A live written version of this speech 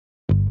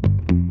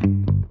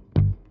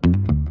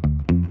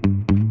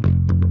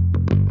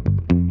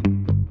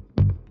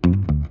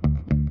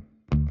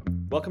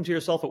Welcome to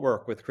Yourself at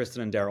Work with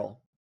Kristen and Daryl.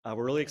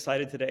 We're really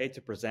excited today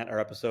to present our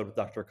episode with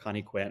Dr.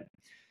 Connie Quinn.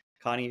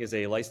 Connie is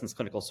a licensed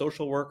clinical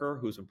social worker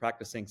who's been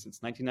practicing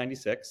since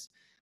 1996,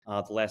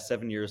 the last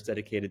 7 years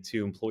dedicated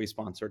to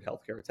employee-sponsored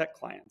healthcare tech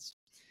clients.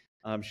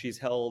 She's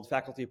held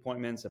faculty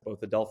appointments at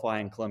both Adelphi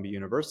and Columbia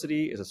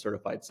University, is a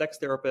certified sex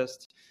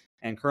therapist,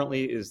 and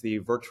currently is the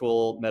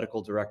virtual medical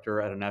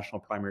director at a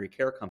national primary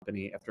care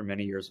company after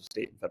many years of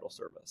state and federal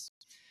service.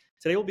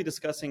 Today, we'll be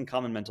discussing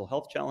common mental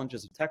health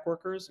challenges of tech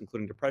workers,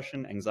 including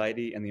depression,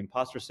 anxiety, and the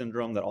imposter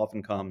syndrome that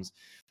often comes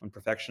when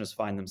perfectionists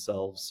find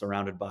themselves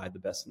surrounded by the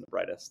best and the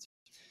brightest.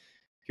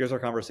 Here's our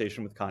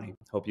conversation with Connie.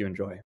 Hope you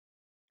enjoy.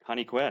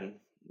 Connie Quinn,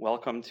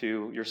 welcome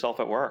to Yourself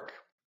at Work.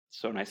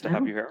 So nice to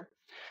have you here.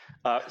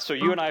 So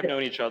you and I have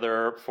known each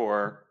other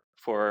for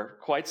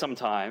quite some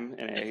time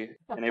in a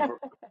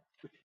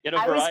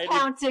variety.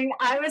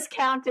 I was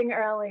counting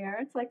earlier.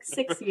 It's like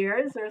 6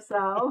 years or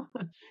so.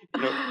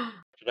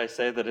 Should I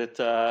say that it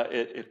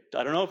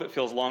I don't know if it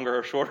feels longer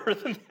or shorter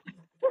than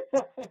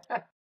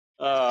that.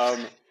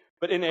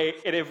 But in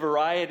a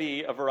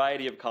variety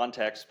of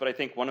contexts. But I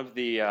think one of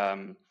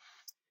the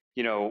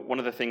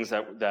things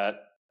that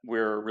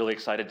we're really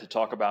excited to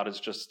talk about is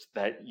just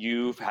that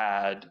you've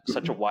had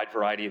such a wide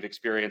variety of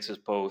experiences,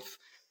 both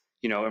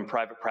in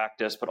private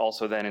practice, but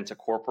also then into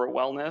corporate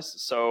wellness.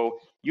 So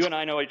you and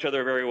I know each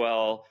other very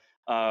well.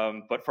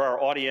 But for our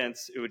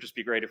audience, it would just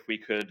be great if we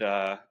could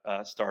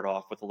start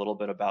off with a little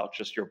bit about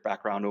just your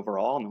background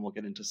overall, and then we'll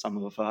get into some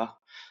of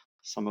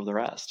the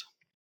rest.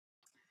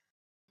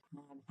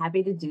 I'm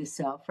happy to do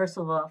so. First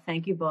of all,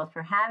 thank you both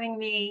for having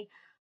me.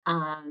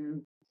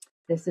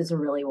 This is a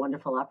really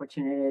wonderful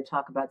opportunity to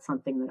talk about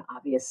something that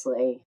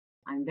obviously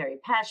I'm very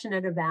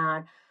passionate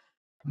about.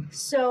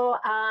 So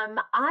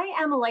I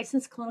am a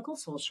licensed clinical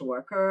social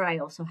worker. I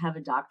also have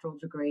a doctoral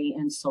degree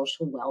in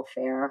social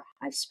welfare.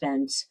 I've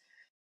spent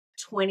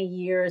 20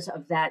 years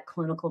of that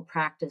clinical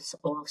practice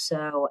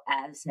also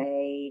as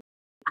a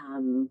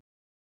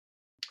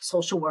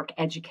social work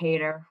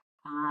educator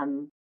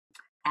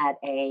at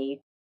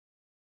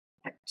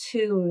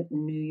two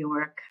New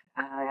York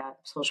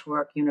social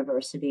work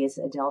universities,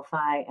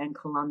 Adelphi and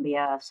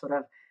Columbia, sort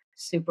of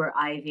super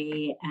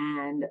Ivy,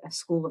 and a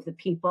School of the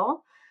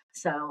People.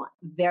 So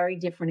very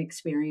different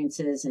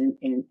experiences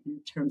in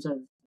terms of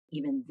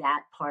even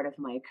that part of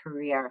my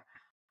career.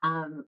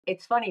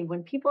 It's funny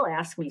when people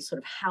ask me sort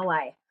of how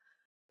I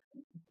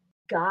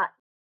got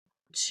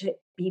to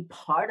be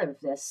part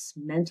of this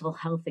mental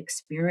health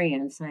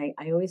experience. I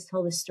always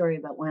tell this story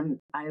about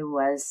when I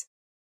was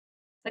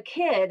a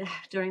kid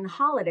during the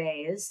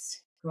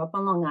holidays, grew up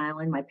on Long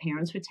Island. My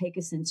parents would take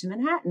us into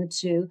Manhattan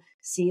to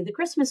see the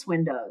Christmas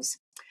windows.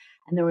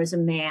 And there was a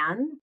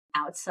man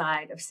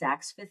outside of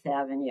Saks Fifth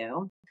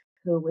Avenue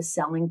who was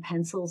selling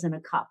pencils in a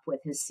cup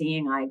with his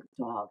seeing eye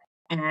dog.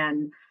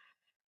 And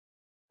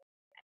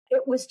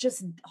it was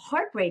just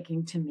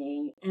heartbreaking to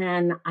me.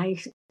 And I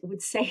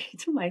would say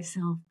to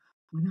myself,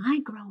 when I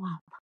grow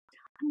up,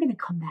 I'm going to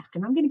come back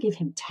and I'm going to give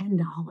him $10.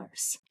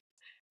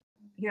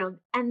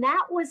 And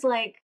that was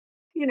like,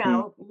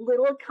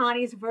 little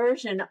Connie's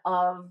version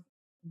of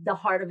the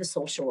heart of a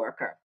social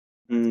worker.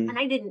 And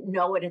I didn't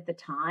know it at the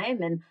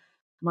time. And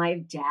my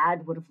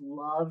dad would have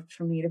loved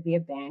for me to be a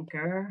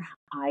banker.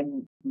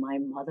 My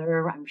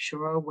mother, I'm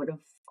sure, would have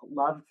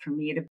loved for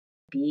me to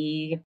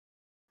be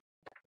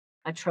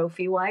a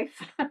trophy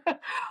wife.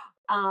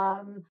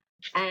 And,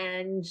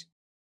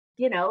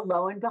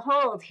 lo and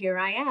behold, here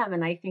I am.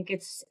 And I think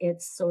it's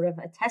sort of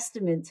a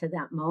testament to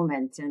that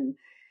moment. And,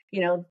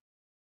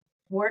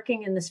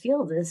 working in this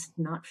field is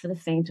not for the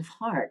faint of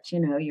heart.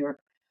 You're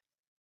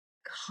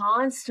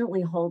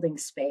constantly holding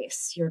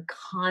space. You're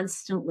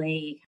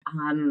constantly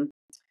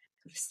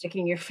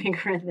sticking your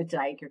finger in the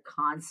dike. You're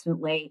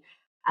constantly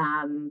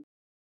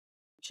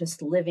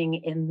just living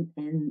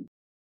in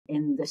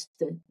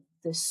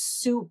the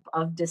soup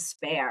of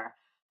despair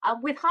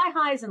with high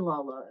highs and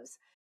low lows.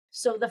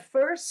 So the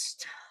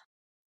first,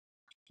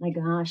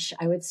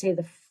 I would say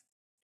the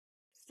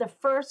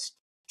first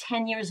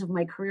 10 years of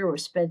my career were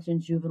spent in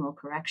juvenile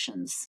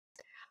corrections,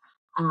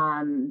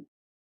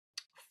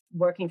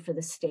 working for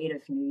the state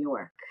of New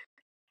York.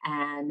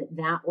 And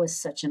that was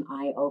such an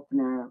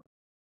eye-opener,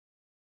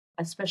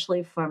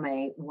 especially from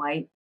a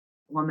white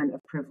woman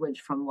of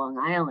privilege from Long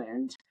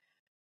Island,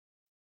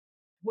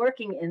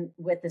 working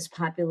with this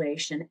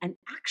population. And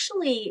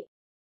actually,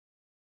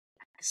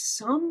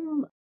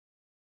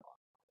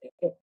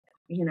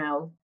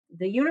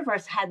 the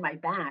universe had my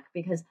back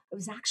because I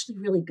was actually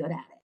really good at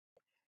it.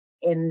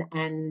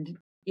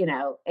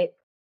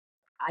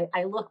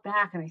 I look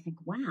back and I think,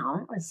 wow,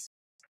 that was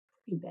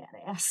pretty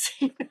badass.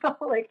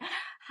 Like,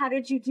 how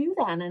did you do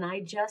that? And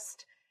I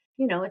just,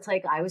 it's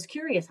like, I was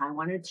curious. I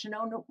wanted to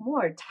know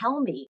more. Tell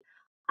me.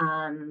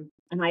 And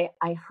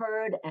I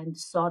heard and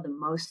saw the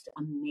most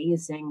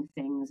amazing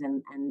things.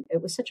 And it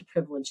was such a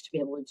privilege to be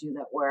able to do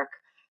that work.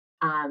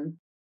 A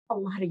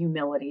lot of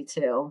humility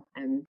too.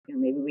 And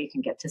maybe we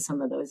can get to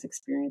some of those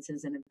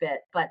experiences in a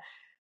bit. But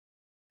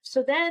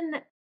so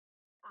then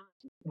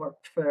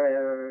worked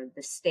for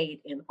the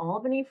state in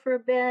Albany for a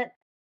bit.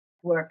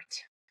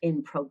 worked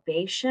in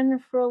probation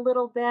for a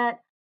little bit,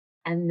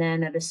 and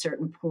then at a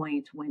certain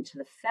point went to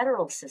the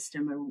federal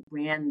system and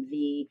ran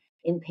the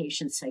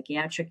inpatient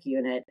psychiatric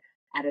unit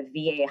at a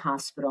VA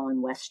hospital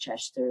in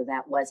Westchester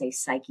that was a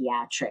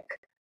psychiatric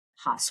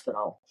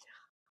hospital.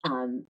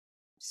 And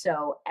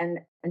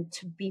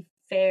to be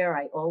fair,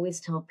 I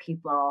always tell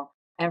people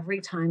every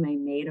time I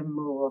made a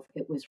move,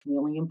 it was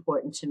really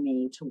important to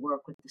me to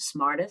work with the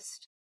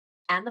smartest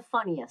and the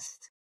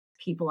funniest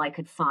people I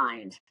could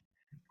find.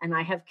 And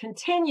I have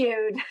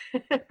continued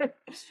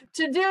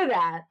to do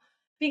that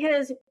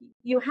because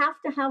you have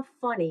to have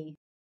funny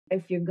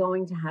if you're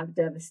going to have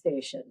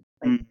devastation.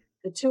 Like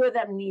the two of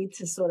them need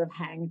to sort of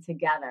hang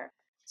together.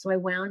 So I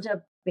wound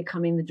up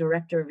becoming the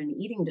director of an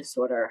eating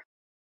disorder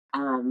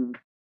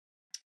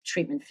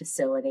treatment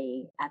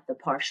facility at the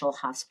partial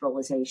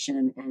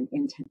hospitalization and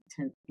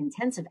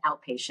intensive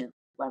outpatient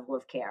level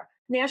of care,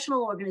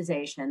 national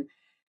organization.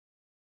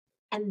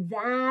 And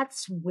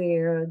that's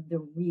where the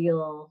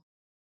real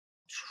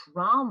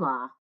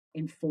trauma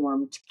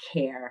informed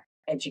care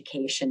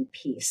education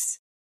piece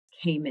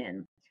came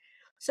in.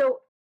 So,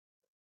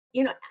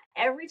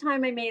 every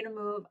time I made a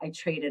move, I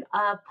traded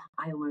up,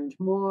 I learned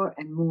more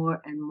and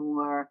more and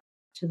more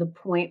to the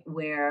point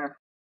where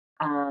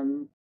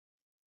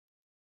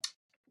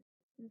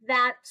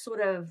that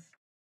sort of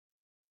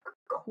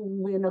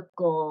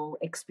clinical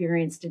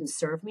experience didn't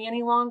serve me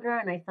any longer.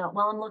 And I thought,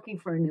 well, I'm looking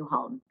for a new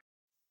home.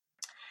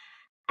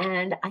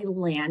 And I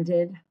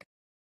landed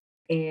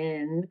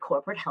in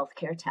corporate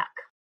healthcare tech.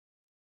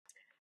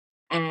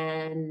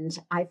 And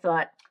I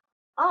thought,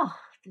 oh,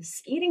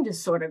 this eating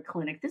disorder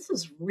clinic, this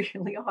is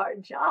really a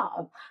hard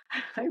job.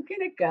 I'm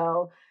going to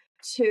go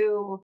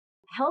to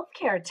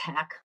healthcare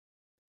tech.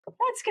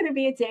 That's going to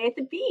be a day at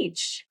the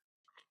beach.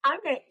 I'm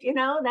going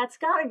to, that's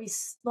got to be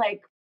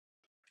like,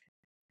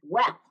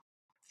 well,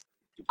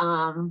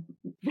 that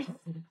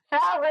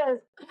was,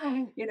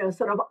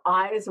 sort of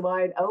eyes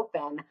wide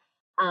open.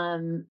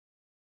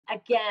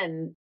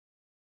 Again,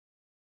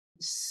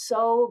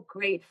 so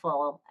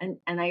grateful. And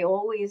I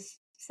always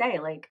say,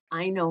 like,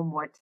 I know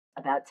more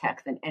about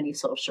tech than any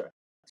social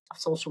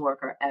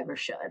worker ever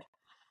should.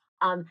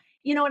 And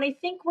I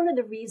think one of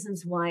the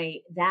reasons why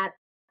that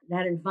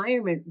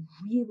environment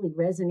really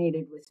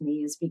resonated with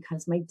me is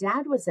because my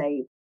dad was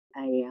a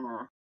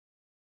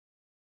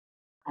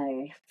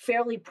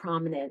fairly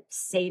prominent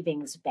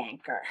savings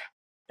banker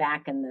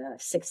back in the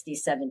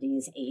 60s,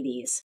 70s,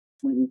 80s,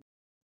 when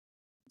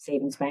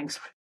savings banks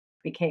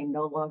became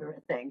no longer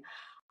a thing.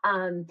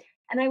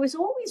 And I was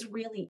always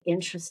really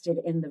interested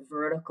in the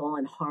vertical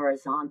and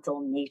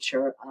horizontal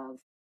nature of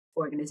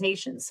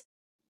organizations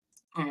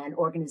and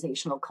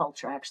organizational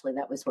culture. Actually,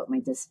 that was what my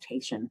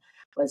dissertation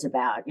was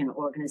about,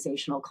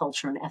 organizational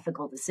culture and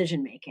ethical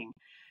decision making.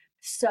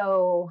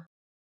 So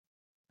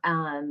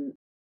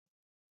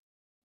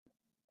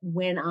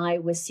when I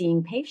was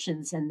seeing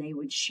patients and they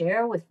would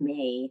share with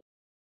me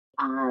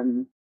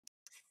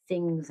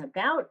things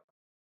about,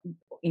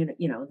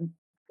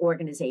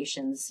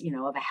 organizations,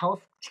 of a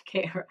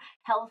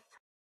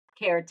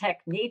healthcare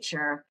tech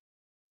nature,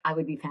 I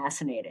would be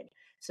fascinated.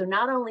 So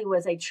not only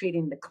was I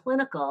treating the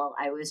clinical,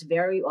 I was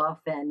very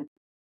often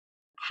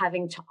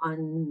having to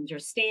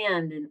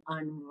understand and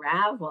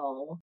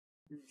unravel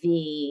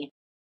the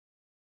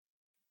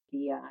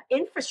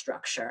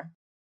infrastructure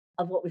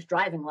of what was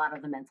driving a lot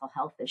of the mental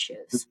health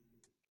issues.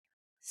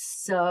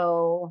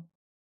 So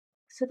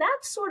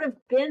that's sort of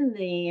been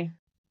the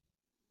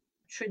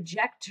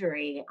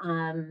trajectory.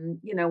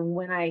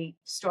 When I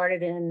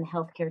started in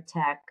healthcare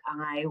tech,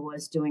 I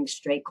was doing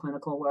straight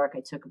clinical work.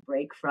 I took a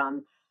break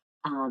from,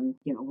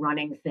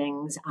 running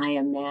things. I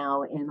am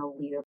now in a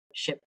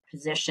leadership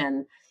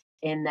position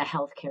in the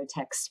healthcare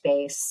tech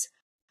space.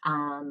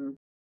 And,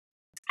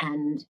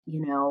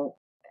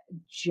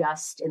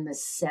 just in the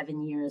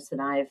 7 years that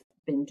I've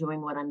been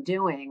doing what I'm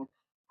doing,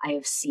 I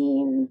have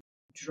seen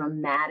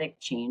dramatic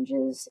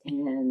changes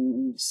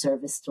in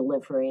service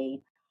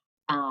delivery,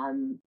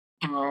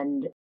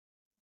 and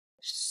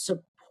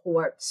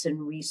supports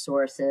and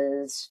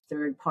resources,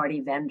 third-party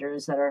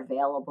vendors that are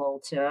available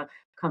to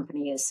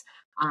companies,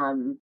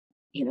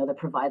 that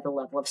provide the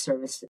level of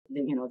service,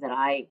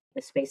 the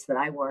space that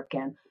I work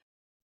in,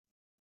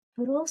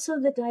 but also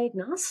the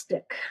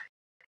diagnostic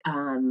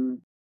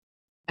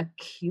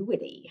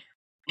acuity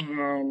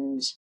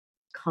and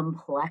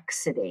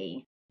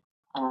complexity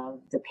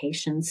of the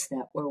patients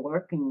that we're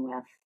working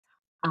with.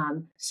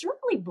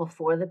 Certainly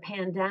before the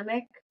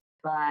pandemic,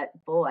 but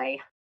boy,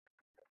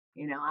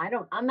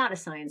 I'm not a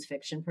science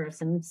fiction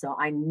person, so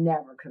I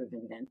never could have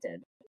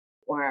invented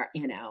or,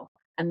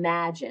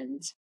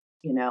 imagined,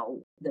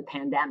 the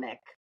pandemic,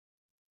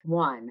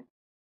 one,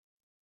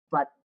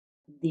 but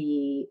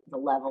the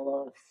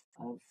level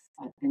of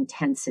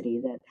intensity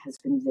that has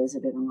been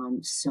visited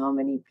on so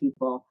many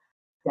people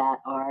that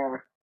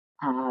are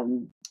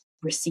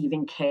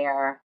receiving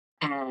care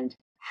and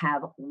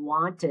have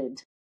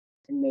wanted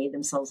and made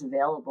themselves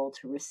available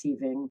to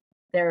receiving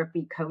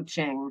therapy,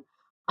 coaching,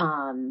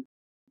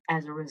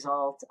 as a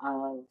result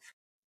of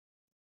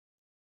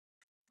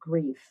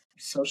grief,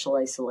 social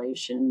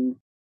isolation,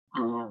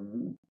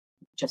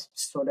 just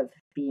sort of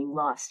being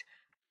lost.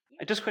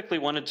 I just quickly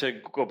wanted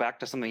to go back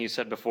to something you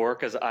said before,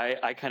 because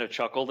I kind of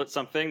chuckled at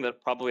something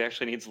that probably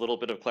actually needs a little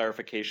bit of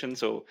clarification.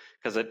 So,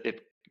 because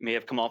it may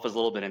have come off as a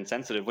little bit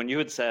insensitive. When you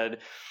had said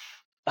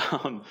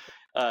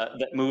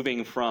that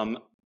moving from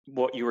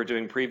what you were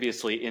doing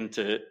previously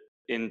into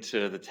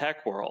the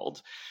tech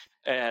world,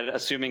 and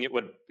assuming it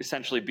would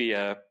essentially be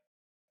a,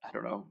 I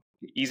don't know,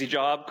 easy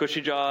job, cushy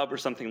job, or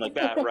something like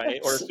that, right?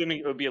 Or assuming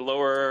it would be a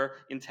lower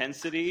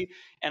intensity.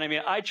 And I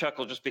mean, I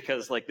chuckle just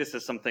because like this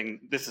is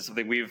something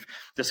we've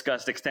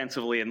discussed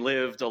extensively and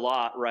lived a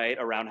lot, right?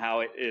 Around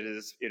how it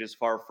is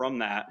far from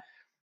that.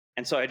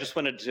 And so I just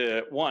wanted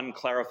to, one,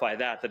 clarify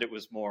that it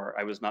was more,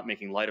 I was not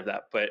making light of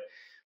that, but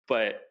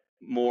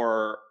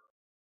more,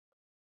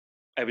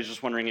 I was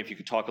just wondering if you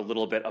could talk a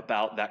little bit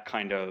about that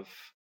kind of,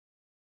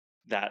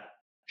 that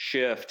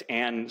shift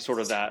and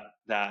sort of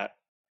that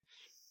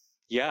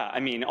yeah, I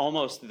mean,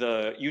 almost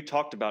you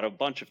talked about a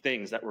bunch of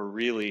things that were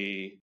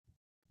really,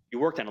 you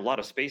worked in a lot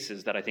of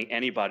spaces that I think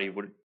anybody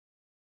would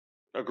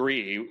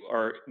agree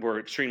were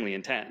extremely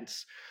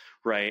intense,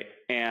 right?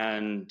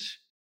 And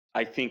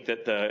I think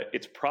that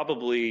it's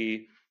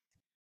probably,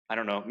 I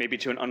don't know, maybe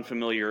to an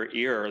unfamiliar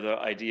ear, the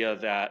idea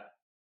that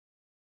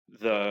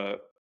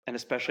and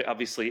especially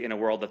obviously in a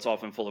world that's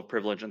often full of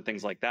privilege and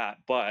things like that,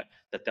 but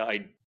that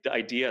the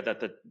idea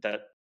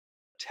that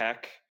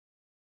tech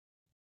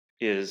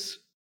is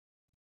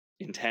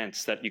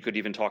intense, that you could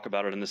even talk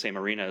about it in the same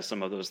arena as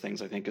some of those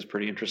things, I think is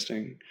pretty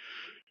interesting.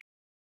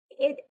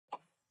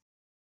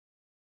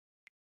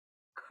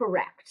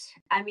 Correct.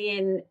 I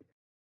mean,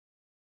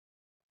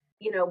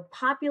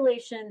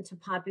 population to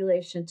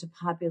population to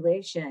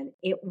population,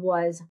 it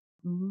was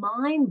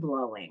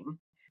mind-blowing,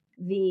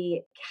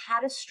 the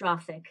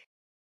catastrophic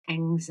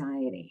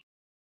anxiety.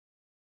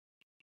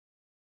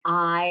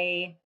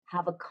 I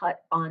have a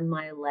cut on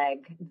my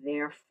leg,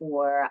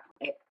 therefore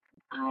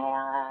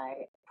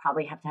I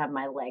probably have to have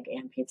my leg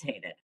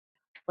amputated.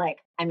 Like,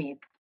 I mean,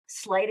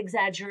 slight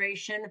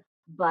exaggeration,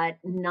 but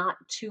not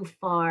too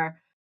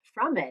far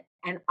from it.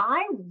 And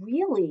I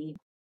really,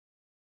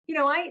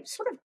 I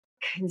sort of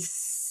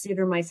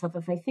consider myself,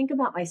 if I think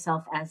about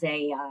myself as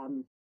a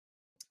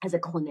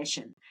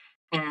clinician,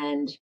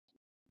 and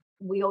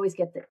we always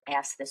get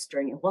asked this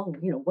during, well,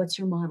 what's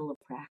your model of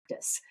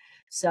practice?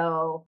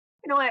 So,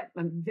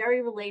 I'm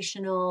very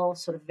relational,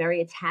 sort of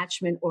very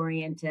attachment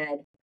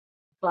oriented,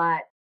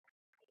 but,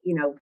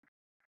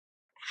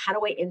 how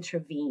do I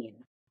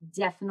intervene?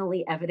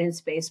 Definitely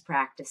evidence-based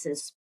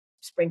practices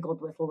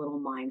sprinkled with a little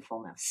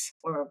mindfulness,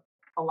 or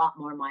a lot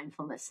more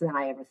mindfulness than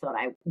I ever thought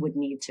I would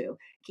need to,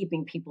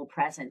 keeping people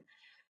present.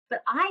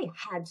 But I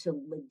had to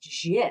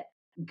legit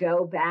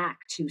go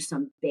back to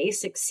some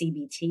basic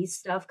CBT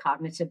stuff,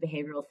 cognitive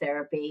behavioral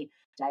therapy,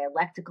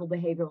 dialectical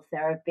behavioral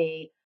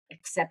therapy,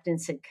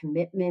 acceptance and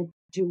commitment,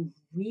 do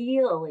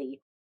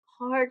really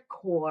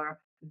hardcore,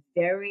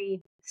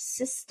 very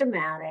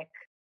systematic,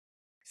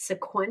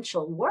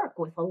 sequential work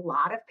with a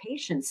lot of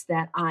patients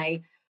that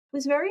I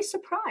was very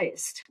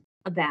surprised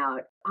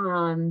about.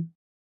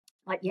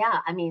 But yeah,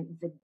 I mean,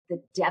 the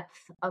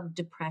depth of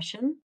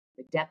depression,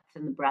 the depth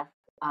and the breadth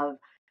of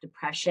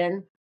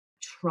depression,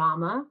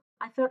 trauma,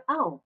 I thought,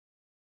 oh,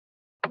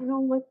 you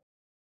know what?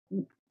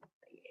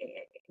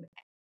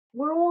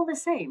 We're all the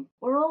same.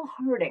 We're all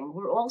hurting.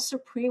 We're all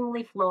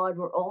supremely flawed.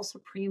 We're all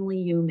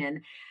supremely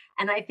human.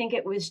 And I think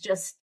it was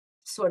just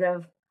sort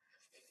of,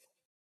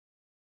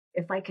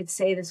 if I could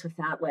say this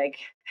without like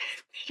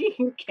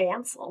being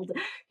canceled,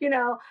 sort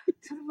of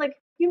like,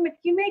 you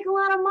make a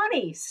lot of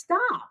money,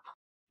 stop.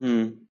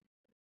 Mm.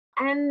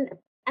 And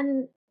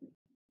sorry,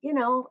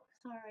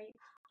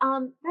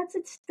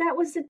 that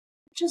was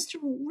just a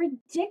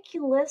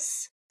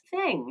ridiculous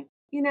thing.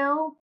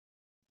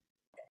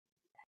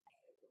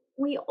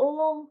 We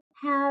all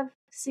have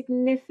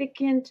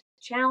significant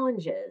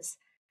challenges,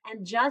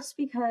 and just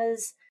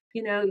because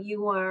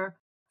you are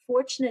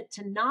fortunate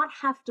to not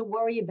have to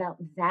worry about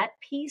that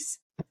piece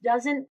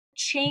doesn't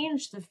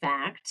change the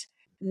fact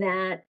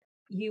that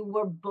you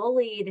were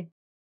bullied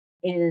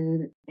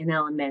in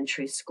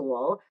elementary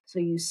school, so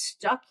you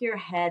stuck your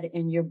head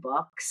in your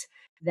books,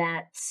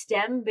 that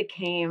STEM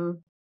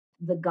became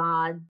the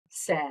God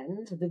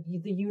send,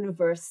 the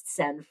universe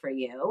send for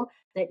you,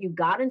 that you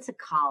got into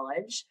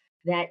college,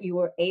 that you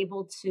were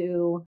able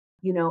to,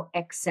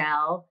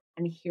 excel,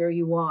 and here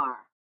you are.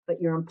 But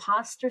your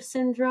imposter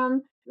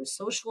syndrome, your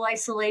social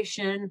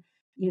isolation,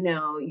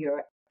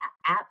 your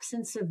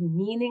absence of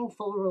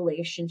meaningful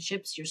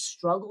relationships, your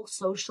struggle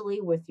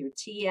socially with your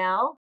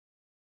TL.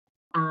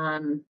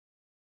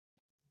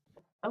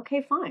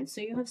 Okay, fine.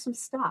 So you have some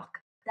stock.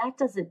 That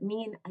doesn't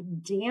mean a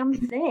damn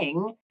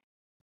thing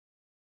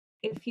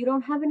if you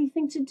don't have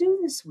anything to do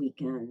this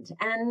weekend,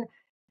 and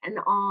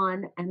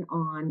on and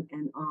on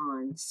and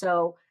on.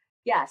 So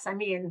yes, I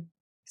mean,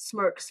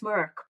 smirk,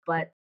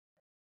 but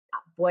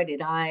boy,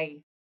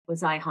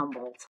 was I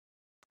humbled.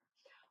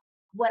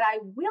 What I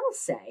will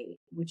say,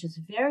 which is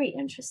very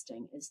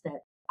interesting, is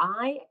that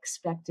I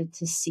expected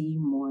to see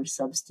more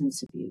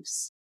substance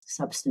abuse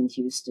substance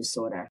use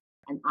disorder,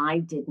 and I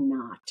did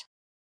not.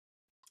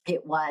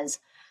 It was,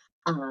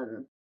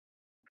 I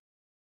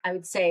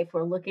would say, if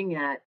we're looking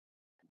at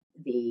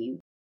the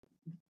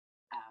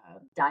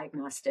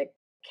diagnostic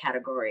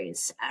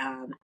categories,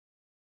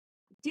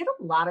 did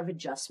a lot of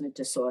adjustment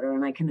disorder,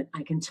 and I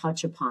can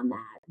touch upon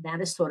that.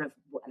 That is sort of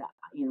what,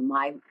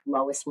 my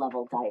lowest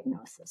level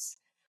diagnosis.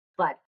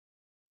 But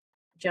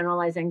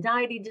generalized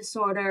anxiety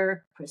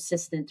disorder,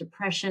 persistent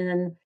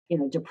depression,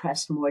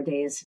 depressed more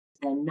days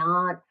than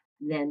not,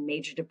 then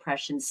major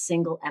depression,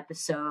 single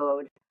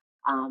episode,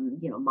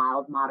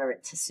 mild,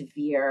 moderate to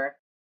severe,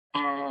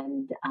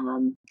 and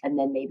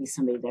then maybe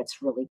somebody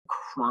that's really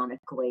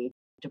chronically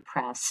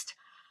depressed.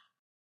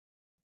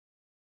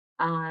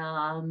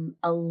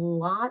 A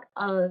lot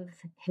of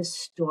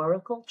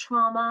historical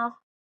trauma,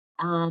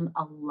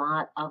 a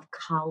lot of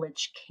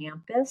college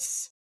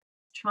campus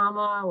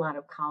trauma, a lot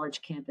of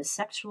college campus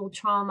sexual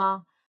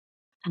trauma,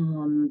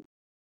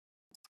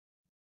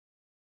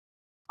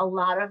 a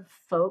lot of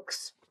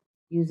folks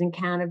using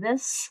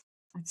cannabis.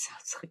 That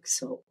sounds like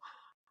so,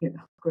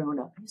 grown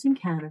up, using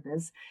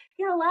cannabis.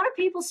 A lot of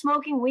people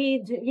smoking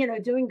weed,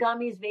 doing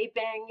gummies,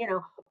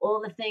 vaping,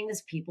 all the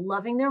things, people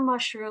loving their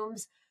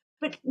mushrooms,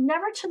 but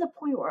never to the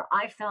point where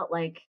I felt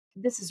like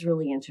this is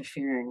really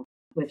interfering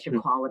with your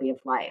quality of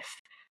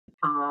life.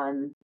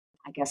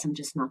 I guess I'm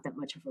just not that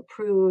much of a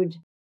prude,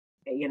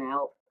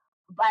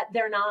 but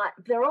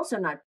they're also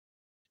not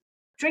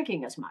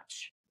drinking as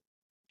much.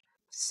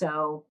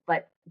 So,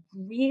 but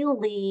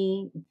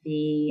really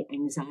the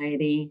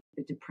anxiety,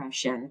 the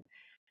depression,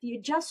 the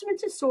adjustment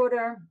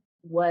disorder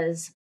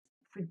was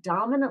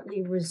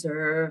predominantly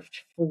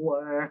reserved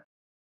for,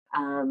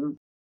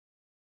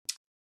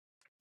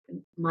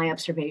 my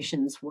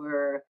observations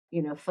were,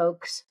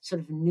 folks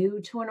sort of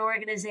new to an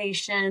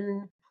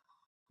organization,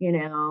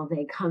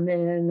 they come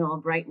in all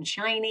bright and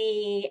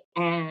shiny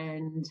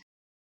and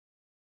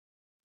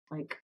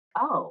like,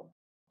 oh,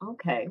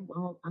 okay,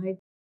 well, I've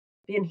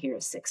been here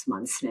 6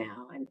 months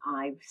now and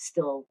I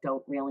still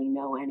don't really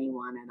know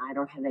anyone and I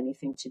don't have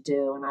anything to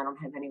do and I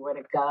don't have anywhere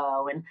to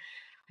go and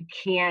I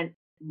can't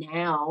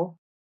now.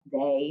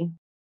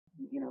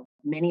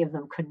 Many of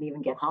them couldn't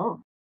even get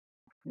home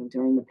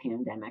during the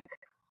pandemic.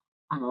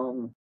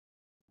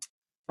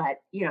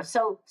 But,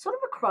 so sort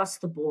of across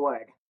the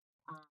board.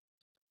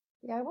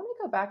 Yeah, I want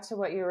to go back to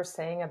what you were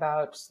saying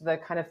about the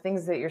kind of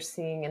things that you're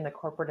seeing in the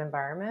corporate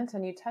environment.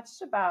 And you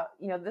touched about,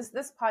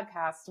 this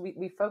podcast,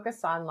 we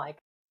focus on like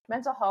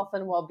mental health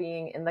and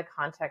well-being in the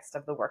context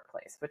of the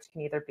workplace, which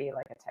can either be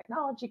like a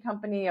technology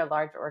company, a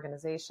large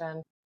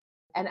organization.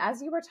 And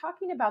as you were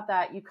talking about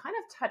that, you kind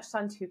of touched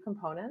on two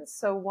components.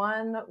 So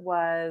one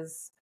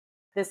was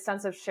this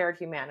sense of shared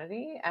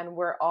humanity, and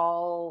we're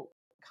all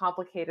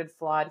complicated,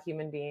 flawed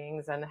human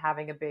beings, and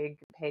having a big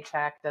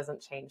paycheck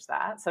doesn't change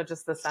that. So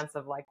just the sense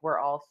of like, we're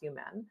all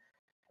human.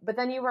 But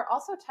then you were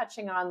also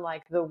touching on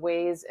like the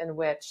ways in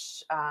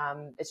which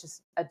it's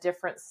just a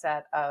different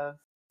set of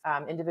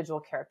individual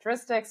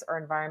characteristics or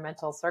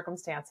environmental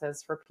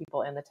circumstances for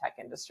people in the tech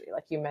industry.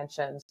 Like you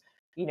mentioned,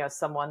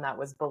 someone that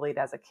was bullied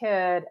as a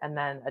kid and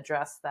then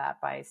addressed that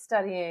by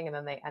studying, and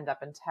then they end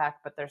up in tech,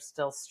 but they're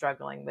still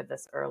struggling with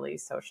this early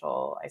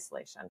social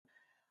isolation.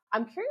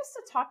 I'm curious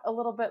to talk a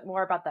little bit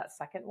more about that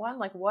second one.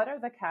 Like, what are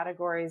the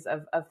categories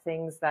of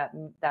things that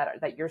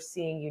you're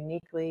seeing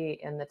uniquely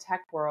in the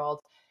tech world?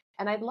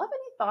 And I'd love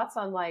any thoughts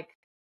on like,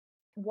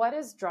 what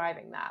is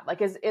driving that?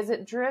 Like, is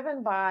it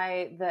driven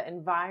by the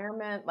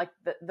environment, like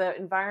the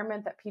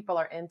environment that people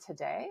are in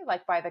today,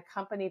 like by the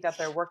company that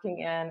they're working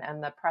in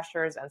and the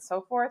pressures and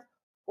so forth?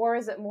 Or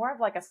is it more of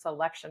like a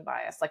selection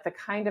bias, like the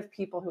kind of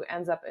people who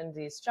ends up in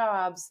these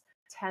jobs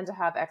tend to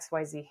have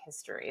XYZ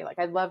history? Like,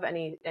 I'd love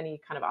any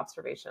kind of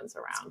observations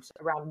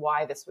around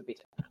why this would be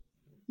different.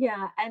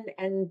 Yeah,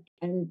 and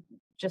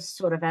just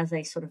sort of as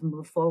I sort of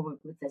move forward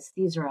with this,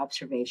 these are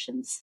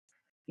observations.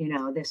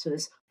 This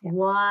was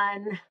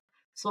one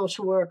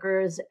social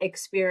worker's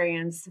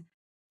experience.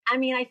 I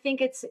mean, I think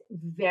it's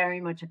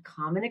very much a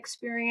common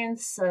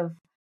experience of,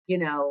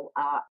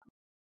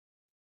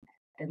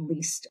 at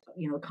least,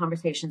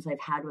 conversations I've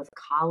had with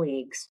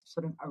colleagues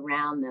sort of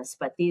around this,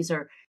 but these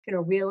are,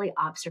 really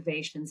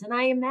observations. And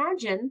I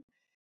imagine,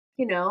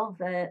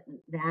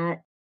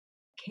 that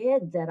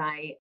kid that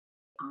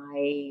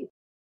I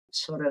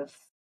sort of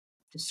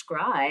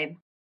describe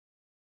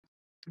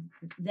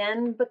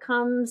then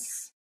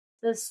becomes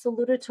the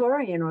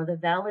salutatorian or the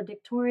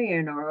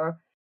valedictorian or,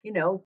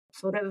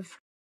 sort of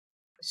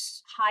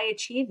high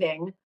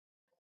achieving,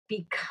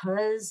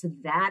 because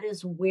that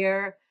is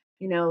where,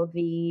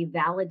 the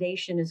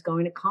validation is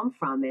going to come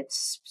from.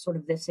 It's sort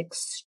of this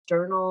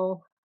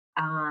external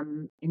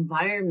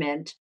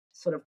environment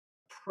sort of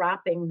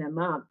propping them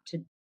up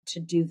to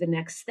do the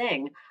next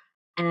thing.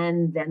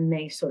 And then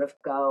they sort of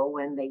go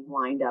and they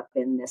wind up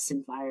in this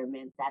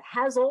environment that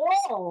has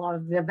all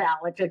of the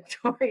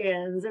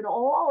valedictorians and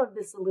all of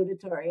the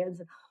salutatorians,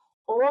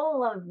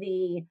 all of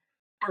the,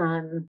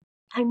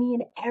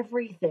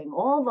 everything,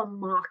 all the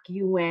mock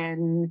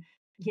UN,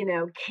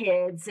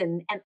 kids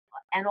and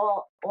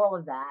all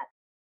of that.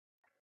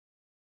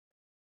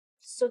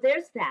 So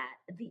there's that.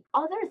 The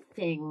other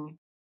thing,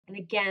 and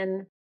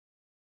again,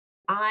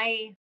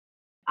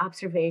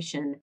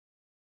 observation,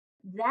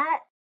 that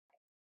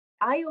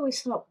I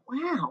always thought,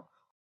 wow,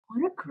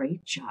 what a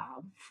great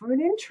job for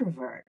an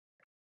introvert,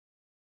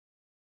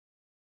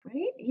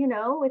 right?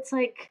 It's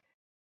like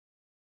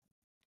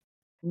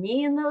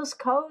me and those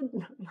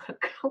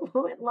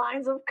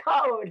lines of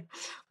code.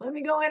 Let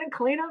me go in and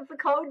clean up the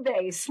code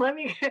base.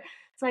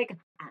 It's like,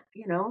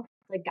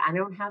 like I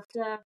don't have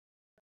to,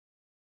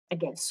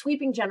 again,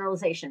 sweeping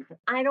generalization, but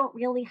I don't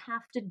really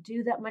have to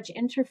do that much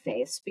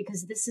interface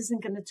because this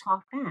isn't going to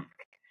talk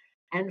back.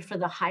 And for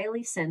the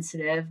highly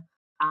sensitive,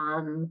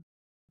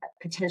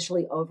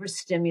 potentially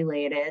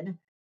overstimulated,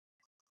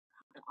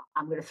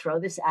 I'm going to throw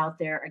this out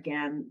there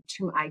again.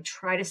 I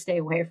try to stay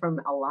away from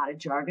a lot of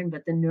jargon,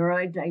 but the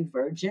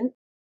neurodivergent,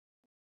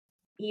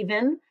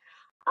 even,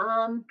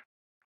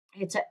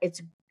 it's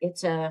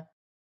a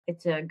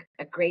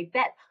great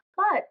bet.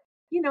 But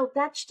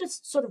that's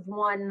just sort of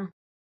one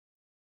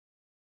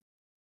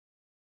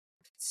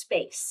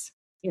space.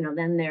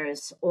 Then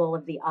there's all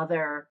of the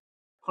other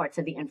parts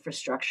of the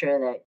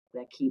infrastructure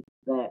that keep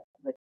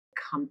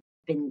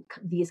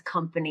these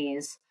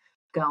companies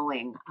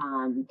going,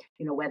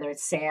 whether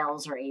it's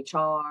sales or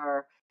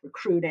HR,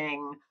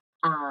 recruiting.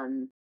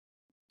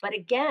 But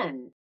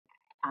again,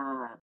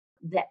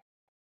 that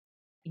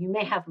you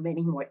may have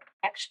many more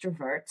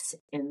extroverts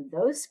in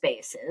those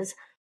spaces,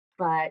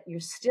 but you're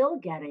still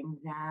getting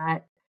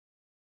that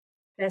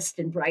best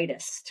and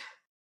brightest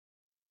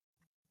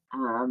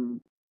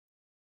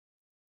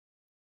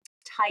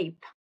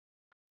type.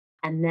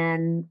 And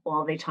then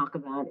all they talk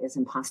about is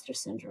imposter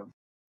syndrome,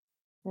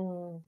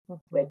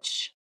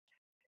 which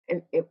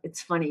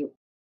it's funny.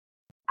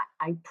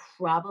 I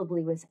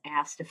probably was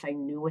asked if I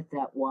knew what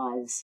that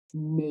was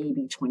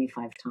maybe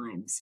 25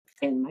 times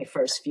in my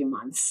first few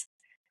months.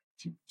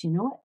 Do you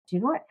know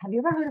what? Have you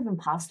ever heard of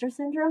imposter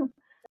syndrome?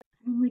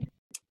 And I'm like,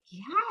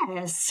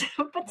 yes,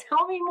 but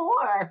tell me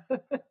more.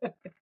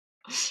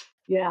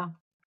 Yeah.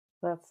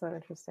 That's so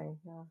interesting.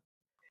 Yeah.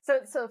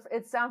 So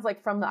it sounds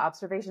like from the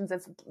observations,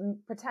 it's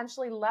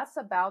potentially less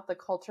about the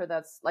culture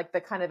that's like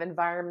the kind of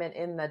environment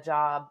in the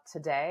job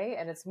today,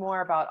 and it's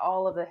more about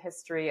all of the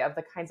history of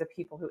the kinds of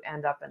people who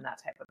end up in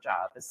that type of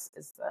job. Is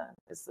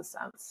the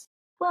sense?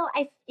 Well,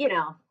 I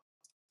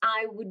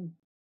would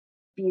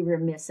be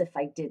remiss if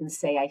I didn't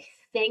say I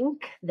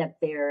think that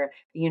the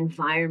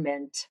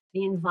environments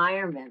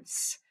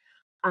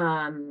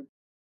don't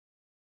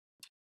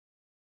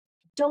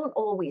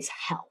always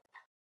help.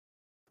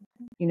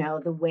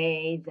 The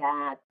way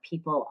that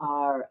people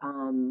are,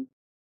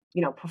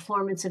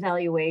 performance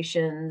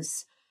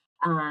evaluations,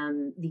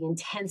 the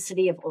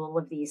intensity of all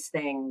of these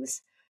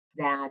things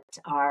that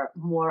are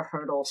more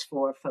hurdles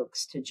for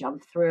folks to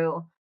jump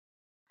through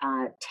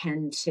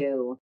tend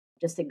to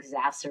just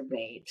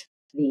exacerbate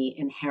the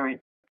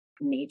inherent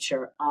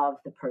nature of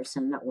the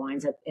person that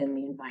winds up in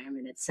the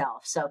environment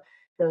itself. So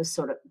those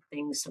sort of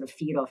things sort of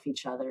feed off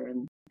each other,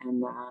 and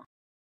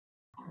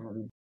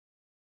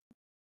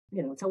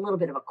it's a little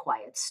bit of a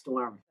quiet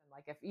storm.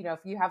 Like if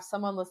you have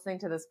someone listening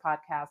to this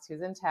podcast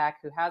who's in tech,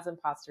 who has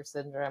imposter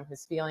syndrome,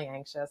 who's feeling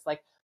anxious,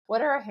 like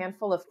what are a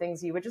handful of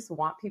things you would just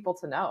want people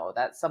to know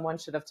that someone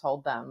should have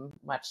told them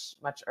much,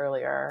 much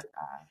earlier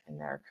in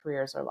their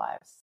careers or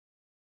lives?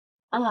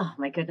 Oh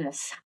my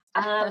goodness.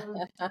 I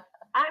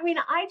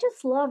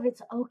just love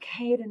it's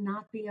okay to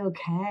not be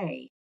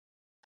okay.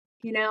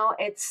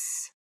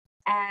 It's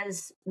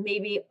as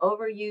maybe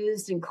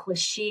overused and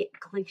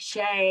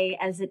cliche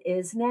as it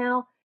is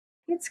now,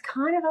 it's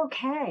kind of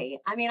okay.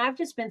 I've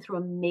just been through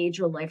a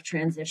major life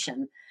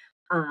transition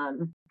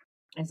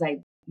as I,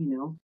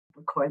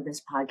 record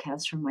this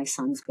podcast from my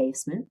son's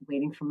basement,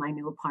 waiting for my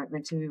new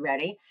apartment to be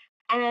ready.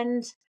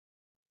 And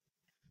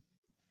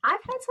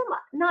I've had some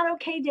not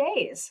okay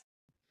days.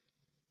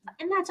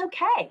 And that's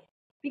okay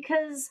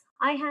because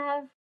I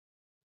have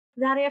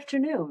that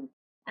afternoon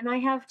and I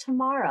have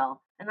tomorrow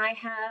and I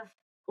have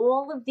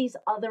all of these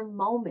other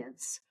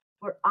moments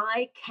where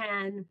I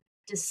can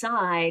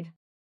decide,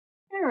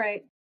 all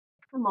right,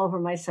 I'm over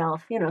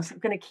myself, so I'm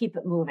going to keep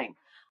it moving.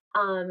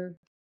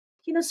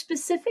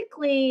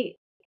 Specifically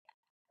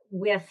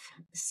with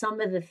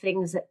some of the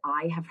things that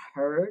I have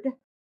heard,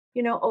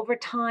 over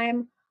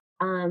time,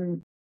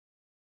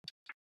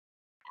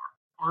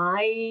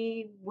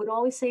 I would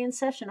always say in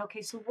session,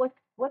 okay, so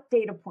what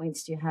data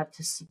points do you have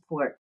to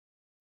support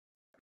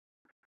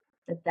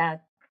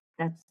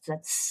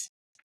that's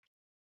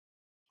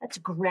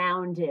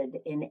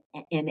grounded in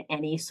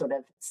any sort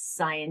of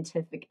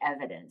scientific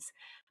evidence?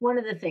 One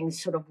of the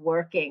things sort of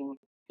working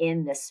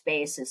in this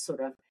space is sort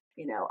of,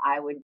 I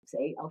would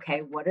say,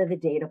 okay, what are the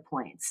data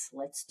points?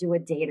 Let's do a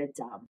data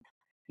dump.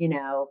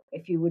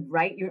 If you would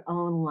write your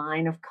own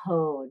line of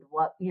code,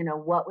 what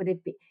would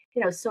it be?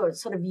 So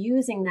sort of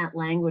using that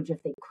language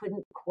if they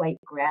couldn't quite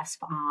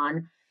grasp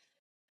on.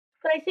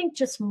 But I think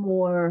just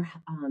more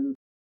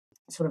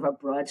sort of a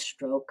broad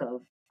stroke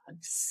of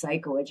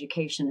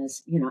psychoeducation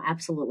is,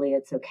 absolutely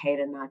it's okay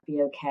to not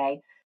be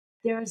okay.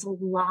 There's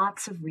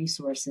lots of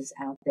resources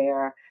out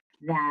there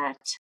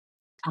that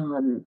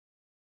um,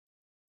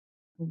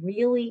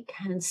 really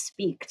can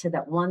speak to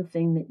that one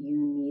thing that you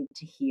need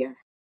to hear.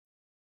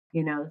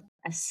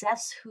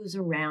 Assess who's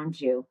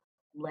around you.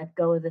 Let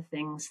go of the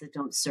things that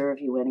don't serve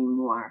you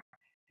anymore.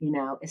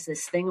 Is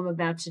this thing I'm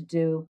about to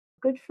do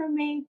good for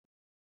me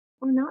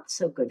or not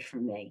so good for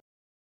me?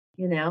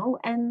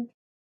 And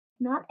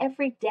not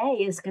every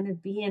day is going to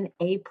be an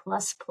A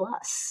plus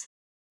plus.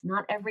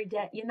 Not every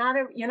day. You're not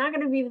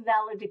going to be the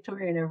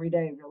valedictorian every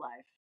day of your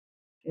life.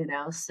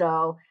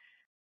 So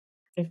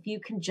if you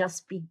can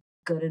just be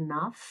good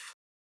enough.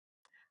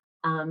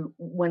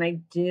 When I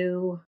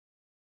do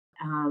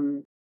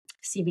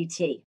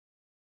CBT,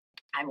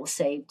 I will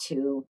say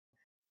to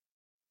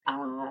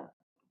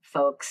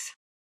folks,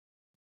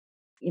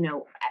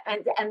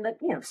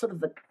 sort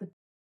of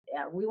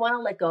we want to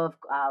let go of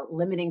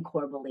limiting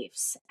core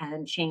beliefs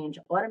and change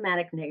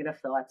automatic negative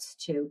thoughts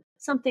to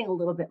something a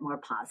little bit more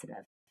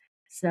positive.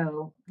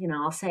 So,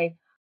 I'll say,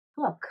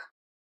 look,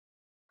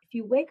 if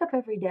you wake up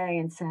every day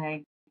and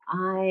say,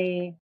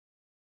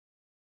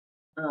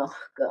 oh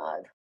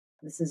God,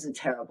 this is a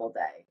terrible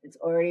day. It's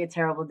already a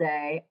terrible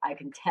day. I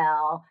can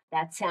tell.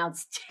 That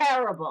sounds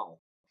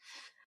terrible.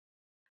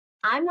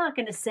 I'm not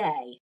going to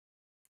say,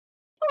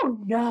 oh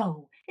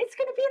no, it's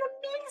going to be an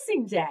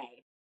amazing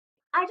day.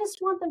 I just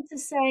want them to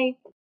say,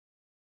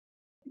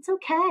 it's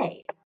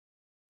okay.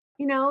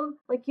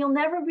 Like you'll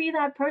never be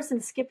that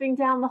person skipping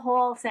down the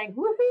hall saying,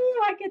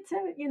 woohoo, I get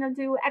to,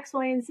 do X,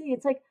 Y, and Z.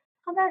 It's like,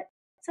 how about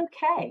it's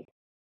okay.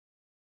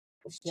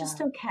 It's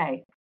just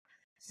okay.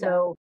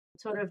 So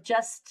sort of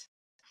just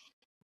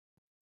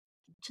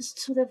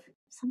sort of,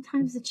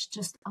 sometimes it's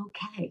just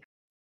okay.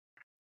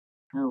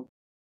 Oh.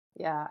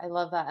 Yeah, I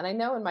love that. And I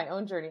know in my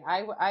own journey,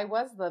 I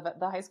was the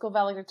high school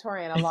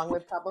valedictorian along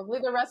with probably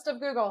the rest of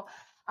Google.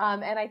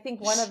 And I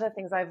think one of the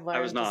things I've learned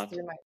I was not.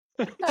 through my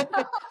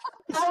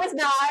I was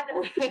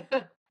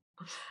not.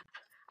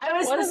 I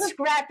was the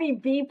scrappy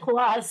B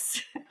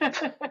plus.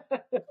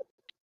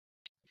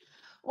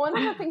 One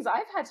of the things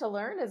I've had to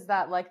learn is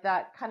that like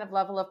that kind of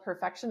level of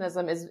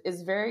perfectionism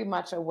is very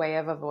much a way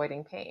of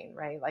avoiding pain,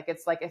 right? Like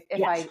it's like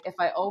if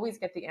I always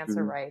get the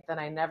answer right, then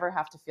I never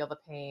have to feel the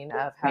pain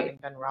of having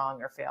been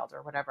wrong or failed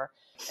or whatever.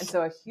 And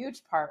so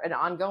an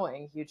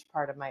ongoing huge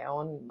part of my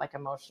own like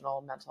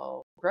emotional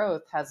mental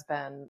growth has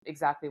been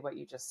exactly what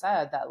you just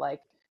said, that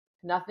like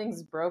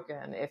nothing's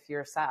broken if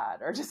you're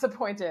sad or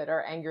disappointed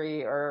or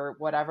angry or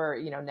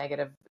whatever,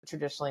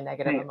 traditionally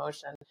negative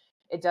emotion.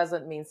 It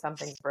doesn't mean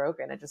something's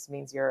broken. It just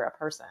means you're a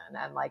person,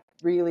 and like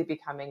really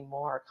becoming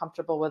more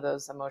comfortable with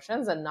those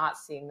emotions and not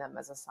seeing them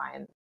as a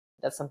sign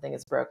that something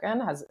is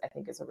broken I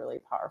think is a really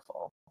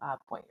powerful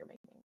point you're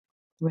making.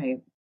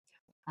 Right.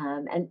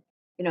 And,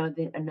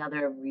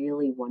 another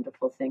really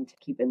wonderful thing to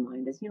keep in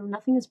mind is,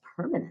 nothing is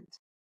permanent.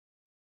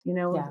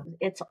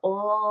 It's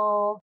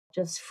all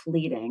just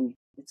fleeting.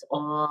 It's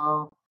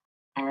all,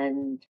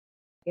 and,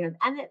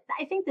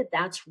 I think that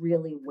that's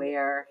really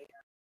where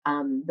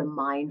the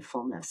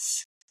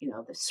mindfulness,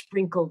 the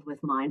sprinkled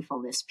with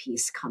mindfulness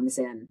piece comes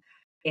in,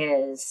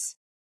 is,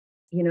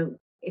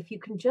 if you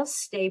can just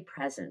stay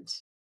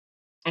present.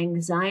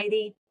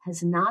 Anxiety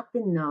has not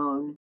been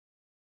known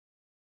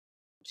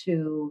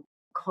to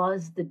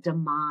cause the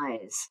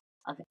demise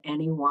of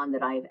anyone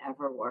that I've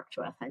ever worked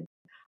with.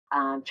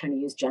 I'm trying to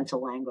use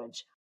gentle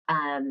language.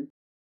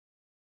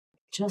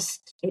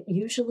 It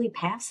usually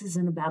passes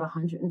in about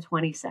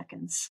 120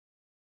 seconds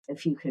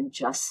if you can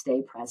just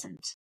stay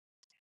present.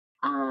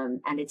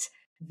 And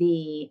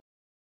we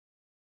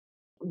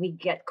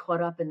get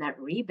caught up in that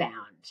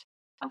rebound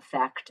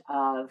effect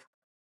of,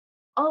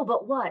 oh,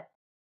 but what?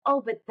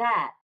 Oh, but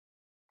that.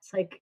 It's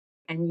like,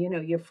 and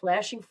you're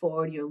flashing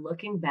forward, you're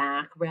looking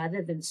back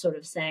rather than sort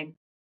of saying,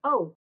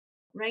 oh,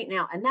 right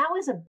now. And that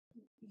was a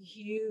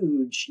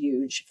huge,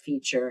 huge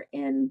feature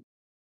in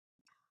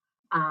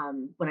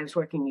when I was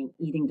working in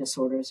eating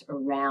disorders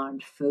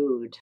around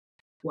food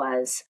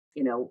was,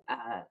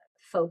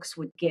 folks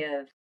would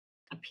give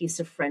a piece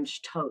of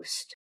French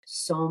toast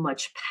so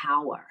much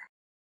power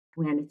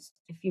when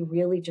if you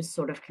really just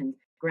sort of can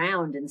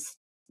ground and,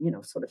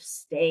 sort of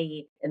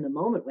stay in the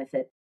moment with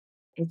it,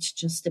 it's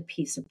just a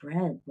piece of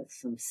bread with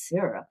some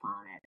syrup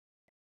on it.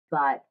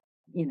 But,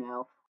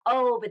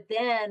 but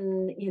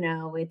then,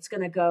 it's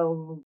going to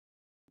go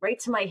right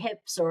to my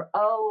hips, or,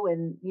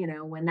 and,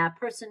 when that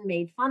person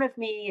made fun of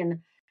me, and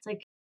it's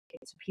like,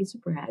 it's a piece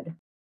of bread.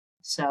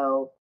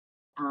 So,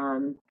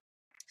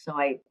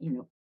 I,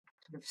 sort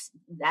of,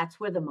 that's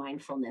where the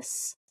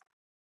mindfulness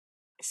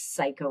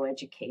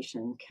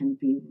psychoeducation can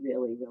be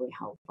really, really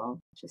helpful.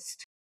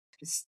 Just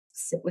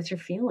sit with your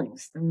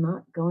feelings. They're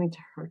not going to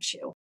hurt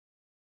you.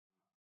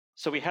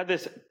 So we had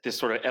this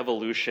sort of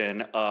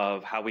evolution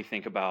of how we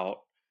think about,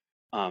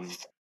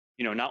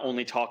 not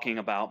only talking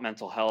about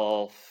mental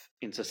health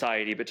in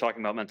society, but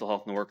talking about mental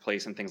health in the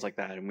workplace and things like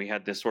that. And we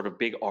had this sort of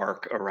big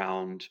arc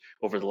around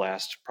over the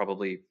last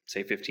probably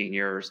say 15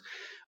 years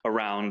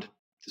around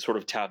sort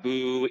of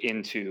taboo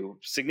into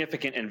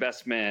significant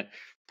investment,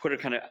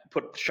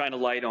 shine a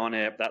light on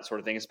it, that sort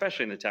of thing,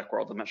 especially in the tech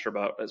world. I'm not sure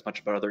about as much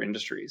about other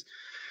industries.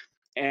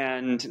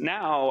 And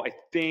now I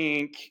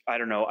think, I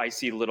don't know, I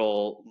see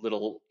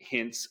little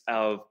hints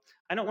of,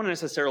 I don't want to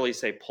necessarily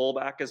say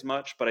pullback as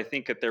much, but I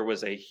think that there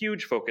was a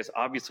huge focus,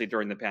 obviously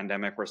during the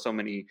pandemic, where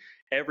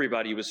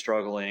everybody was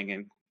struggling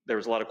and there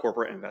was a lot of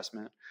corporate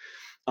investment.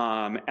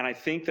 And I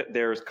think that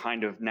there's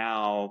kind of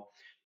now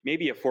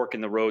maybe a fork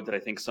in the road that I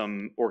think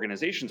some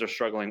organizations are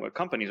struggling with,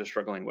 companies are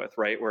struggling with,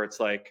 right? Where it's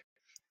like,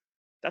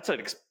 that's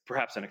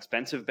perhaps an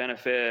expensive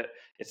benefit.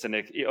 It's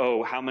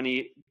how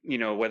many,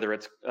 whether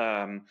it's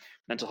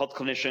mental health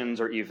clinicians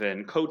or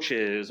even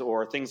coaches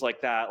or things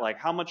like that, like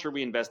how much are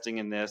we investing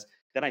in this?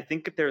 Then I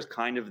think that there's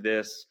kind of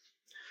there's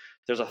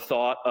a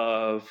thought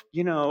of,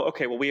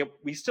 okay, well,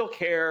 we still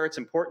care. It's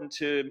important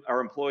to our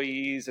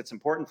employees. It's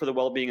important for the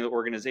well-being of the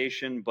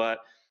organization, but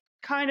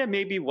kind of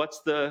maybe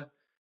what's the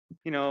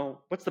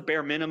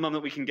bare minimum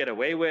that we can get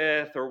away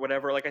with or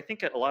whatever. Like, I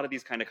think a lot of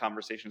these kind of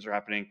conversations are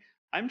happening.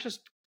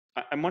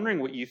 I'm wondering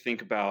what you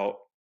think about,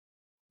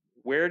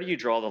 where do you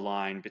draw the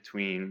line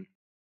between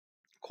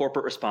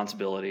corporate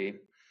responsibility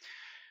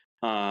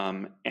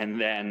and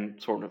then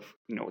sort of,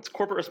 it's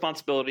corporate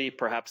responsibility,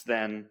 perhaps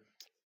then,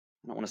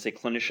 I don't want to say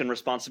clinician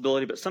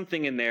responsibility, but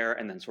something in there,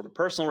 and then sort of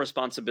personal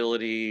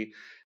responsibility.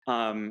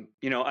 I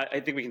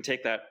think we can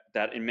take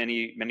that in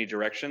many, many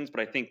directions,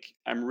 but I think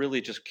I'm really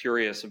just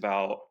curious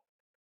about,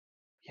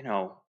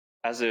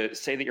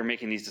 say that you're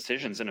making these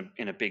decisions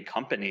in a big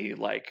company,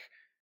 like,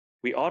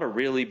 we ought to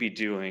really be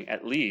doing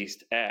at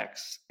least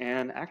X.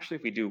 And actually,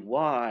 if we do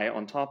Y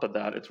on top of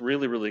that, it's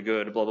really, really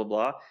good, blah, blah,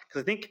 blah.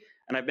 Because I think,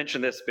 and I've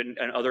mentioned this in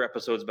other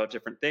episodes about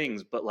different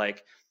things, but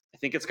like, I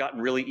think it's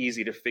gotten really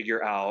easy to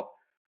figure out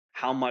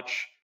how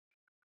much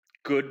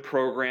good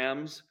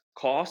programs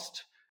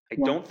cost. I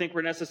don't think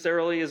we're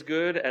necessarily as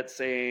good at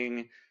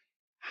saying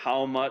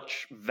how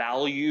much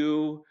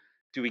value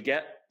do we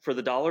get for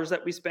the dollars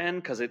that we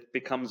spend, because it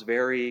becomes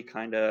very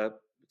kind of,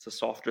 it's a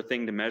softer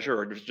thing to measure,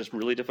 or it's just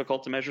really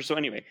difficult to measure. So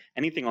anyway,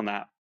 anything on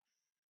that?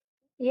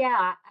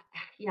 Yeah.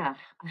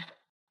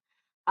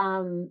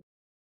 Um,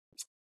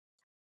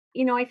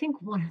 I think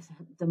one of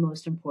the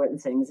most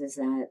important things is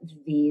that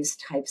these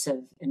types of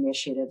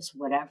initiatives,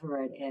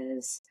 whatever it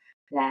is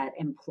that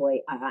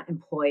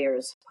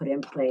employers put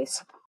in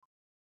place,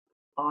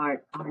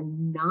 are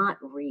not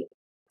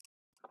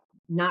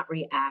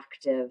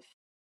reactive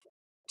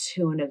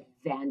to an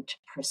event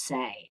per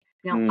se.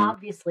 Now,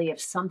 obviously, if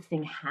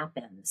something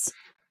happens,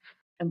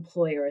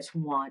 employers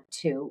want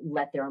to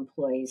let their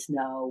employees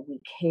know, we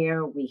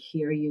care, we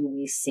hear you,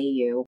 we see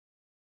you.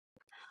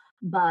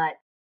 But,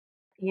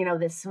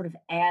 this sort of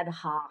ad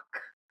hoc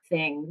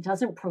thing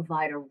doesn't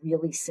provide a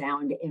really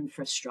sound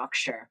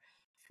infrastructure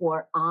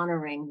for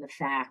honoring the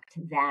fact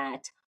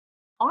that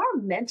our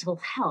mental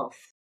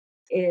health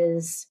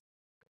is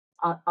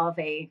of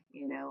a,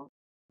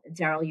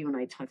 Daryl, you and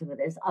I talked about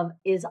this,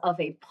 is of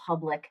a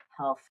public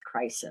health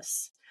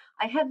crisis.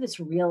 I have this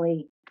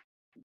really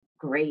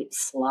great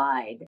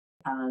slide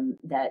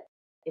that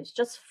is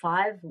just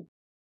 5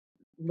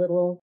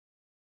 little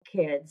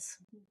kids,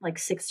 like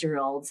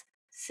 6-year-olds,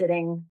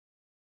 sitting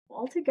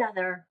all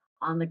together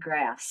on the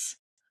grass.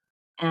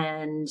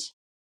 And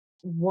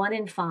 1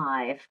 in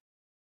 5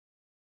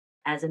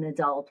 as an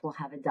adult will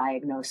have a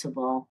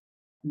diagnosable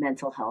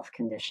mental health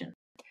condition.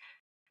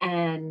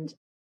 And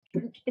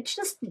it's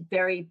just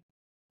very,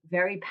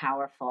 very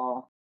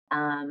powerful.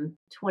 20%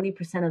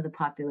 of the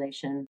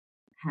population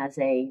has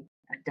a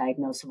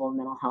diagnosable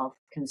mental health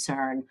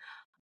concern.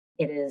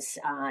 It is,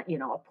 a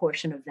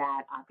portion of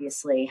that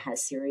obviously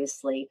has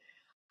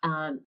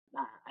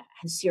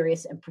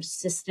serious and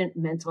persistent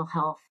mental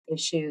health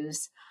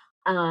issues.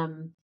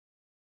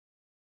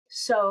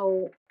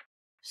 So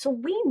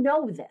we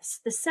know this.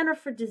 The Center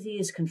for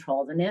Disease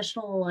Control, the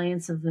National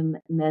Alliance of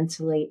the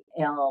Mentally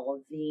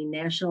Ill, the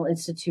National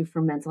Institute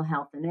for Mental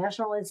Health, the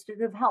National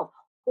Institute of Health,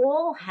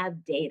 all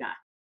have data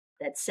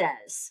that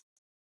says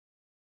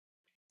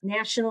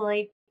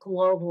nationally,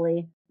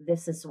 globally,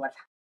 this is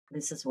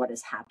what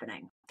is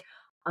happening.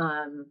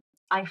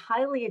 I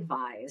highly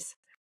advise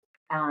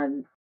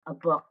a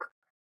book,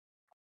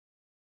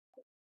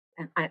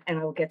 and I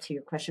will get to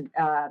your question,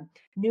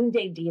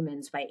 Noonday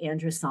Demons by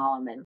Andrew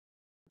Solomon.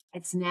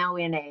 It's now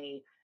in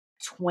a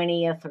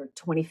 20th or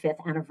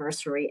 25th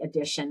anniversary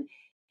edition.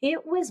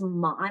 It was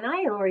and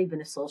I had already been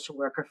a social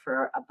worker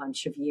for a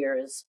bunch of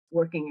years,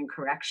 working in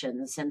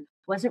corrections, and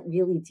wasn't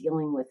really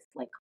dealing with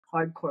like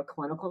hardcore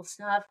clinical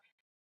stuff.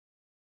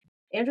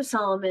 Andrew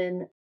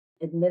Solomon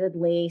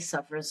admittedly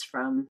suffers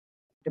from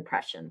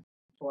depression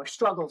or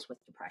struggles with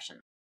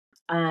depression.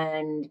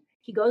 And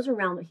he goes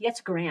around, he gets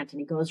a grant and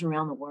he goes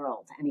around the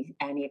world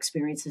and he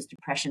experiences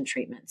depression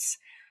treatments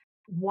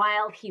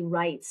while he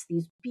writes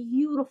these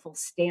beautiful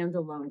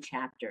standalone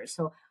chapters.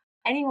 So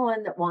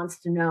anyone that wants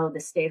to know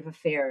the state of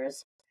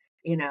affairs,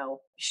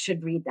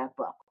 should read that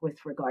book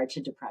with regard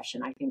to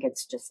depression. I think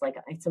it's just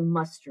it's a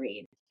must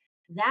read.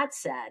 That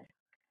said,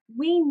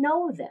 we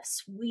know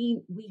this.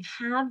 We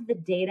have the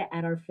data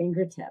at our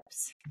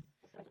fingertips.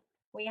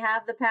 We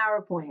have the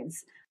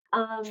PowerPoints.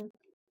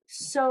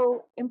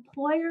 So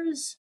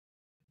employers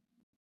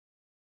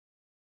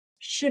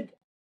should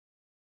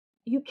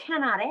you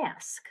cannot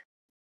ask,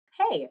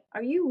 hey,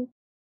 are you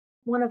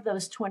one of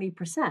those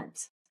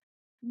 20%?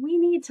 We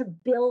need to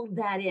build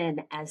that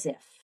in as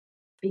if,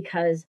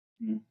 because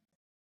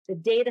the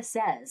data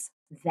says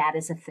that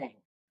is a thing.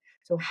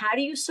 So, how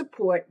do you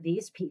support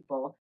these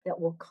people that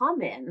will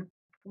come in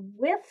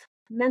with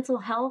mental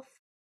health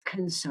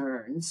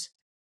concerns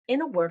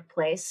in a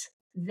workplace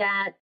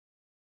that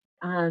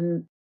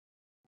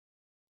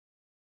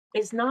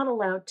is not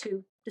allowed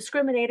to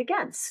discriminate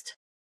against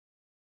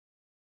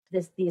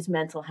these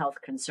mental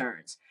health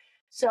concerns?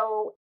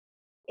 So,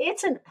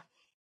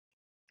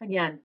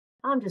 again,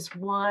 I'm just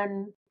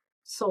one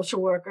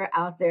social worker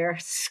out there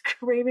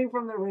screaming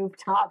from the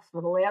rooftops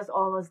for the last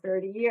almost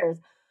 30 years.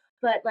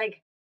 But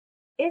like,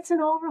 it's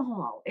an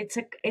overhaul. It's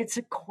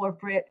a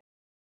corporate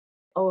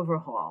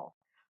overhaul.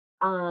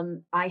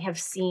 I have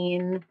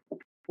seen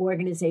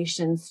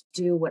organizations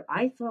do what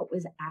I thought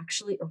was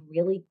actually a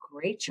really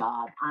great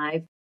job.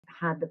 I've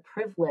had the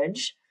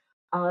privilege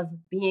of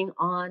being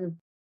on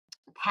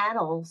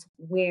panels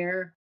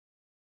where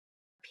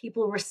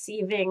people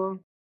receiving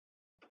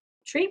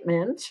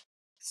treatment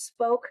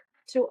spoke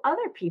to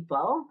other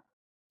people,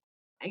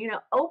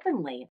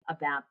 openly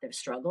about their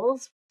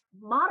struggles,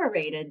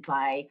 moderated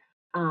by,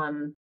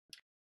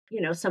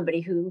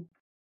 somebody who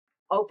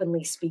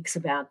openly speaks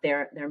about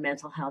their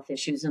mental health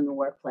issues in the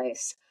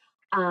workplace.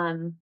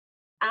 I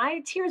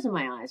had tears in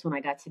my eyes when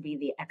I got to be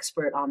the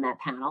expert on that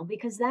panel,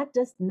 because that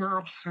does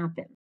not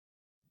happen.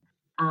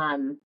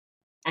 And,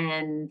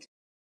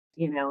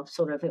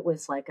 sort of, it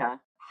was like a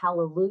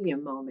hallelujah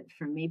moment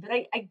for me. But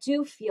I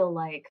do feel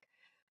like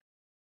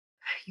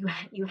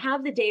you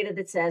have the data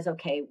that says,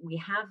 okay, we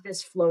have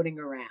this floating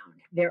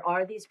around. There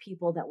are these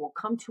people that will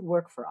come to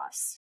work for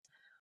us.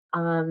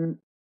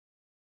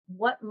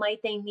 What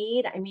might they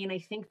need? I mean, I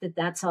think that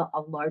that's a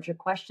larger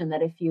question,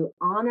 that if you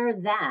honor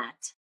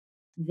that,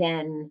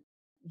 then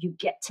you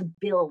get to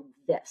build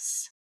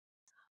this.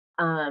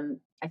 The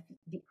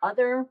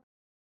other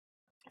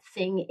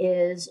thing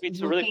is, Wait,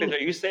 so really quick, are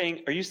you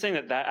saying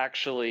that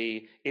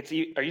actually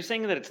are you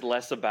saying that it's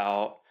less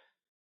about,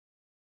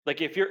 like,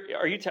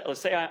 let's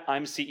say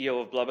I'm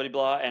CEO of blah blah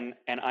blah, and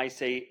I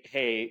say,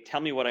 hey, tell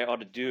me what I ought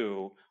to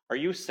do. Are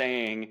you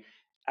saying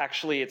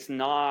actually it's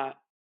not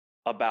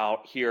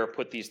about, here,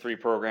 put these 3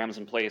 programs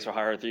in place or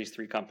hire these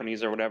 3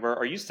 companies or whatever?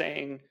 Are you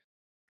saying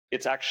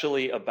it's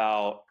actually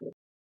about,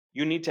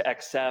 you need to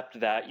accept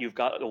that you've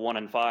got the 1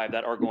 in 5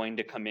 that are going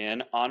to come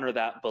in, honor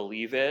that,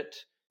 believe it?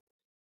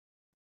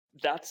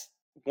 That's,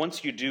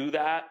 once you do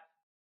that,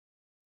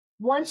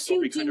 once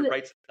you do, kind of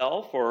writes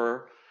itself,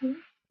 or?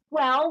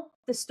 Well,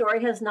 the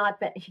story has not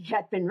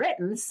yet been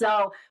written.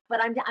 So,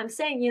 but I'm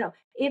saying,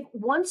 if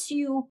once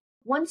you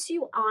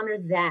honor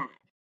that,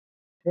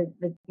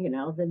 the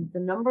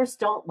numbers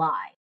don't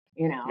lie.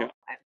 Yeah.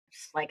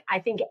 Like, I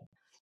think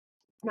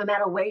no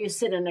matter where you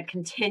sit in a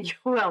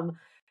continuum,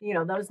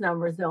 those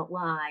numbers don't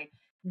lie.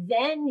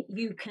 Then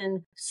you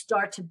can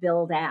start to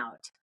build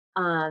out.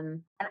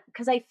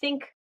 Because I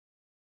think,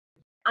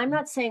 I'm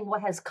not saying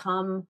what has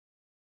come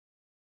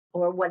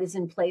or what is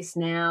in place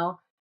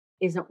now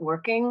isn't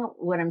working.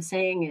 What I'm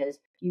saying is,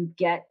 you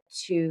get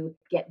to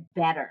get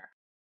better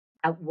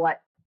at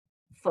what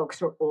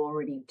folks are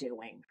already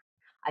doing.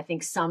 I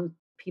think some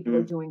people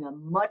are doing a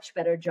much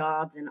better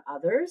job than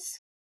others.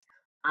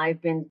 I've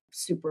been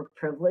super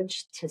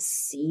privileged to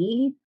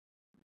see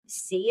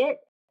it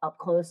up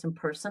close and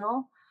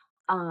personal.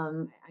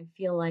 I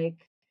feel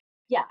like,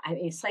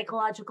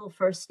 psychological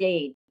first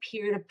aid,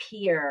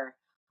 peer-to-peer,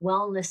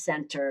 wellness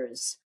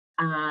centers,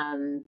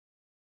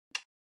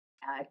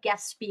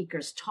 guest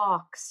speakers,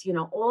 talks,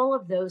 all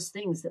of those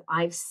things that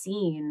I've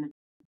seen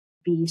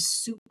be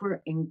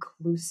super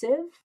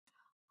inclusive.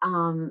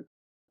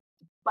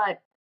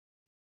 But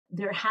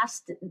there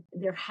has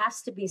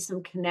to be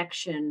some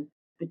connection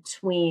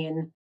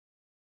between,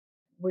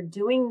 we're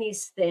doing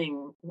these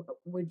things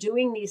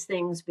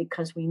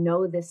because we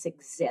know this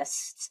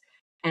exists,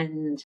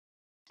 and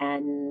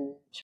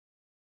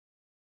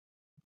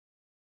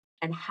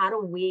how do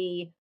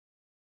we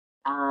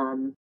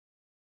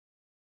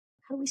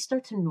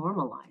start to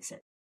normalize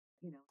it?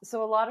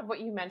 So a lot of what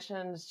you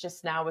mentioned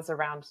just now was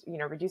around,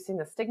 reducing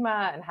the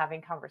stigma and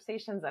having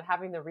conversations and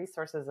having the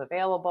resources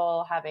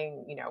available,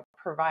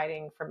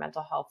 providing for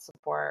mental health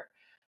support,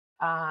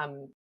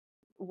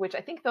 which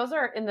I think those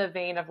are in the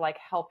vein of like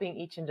helping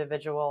each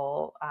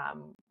individual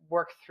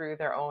work through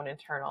their own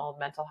internal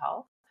mental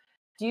health.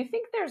 Do you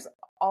think there's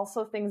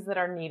also things that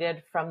are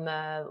needed from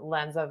the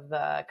lens of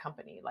the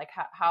company, like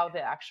how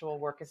the actual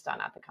work is done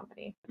at the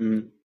company?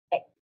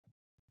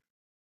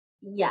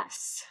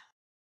 Yes.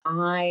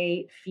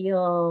 I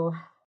feel,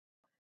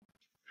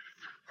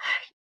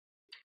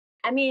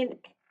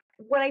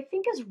 what I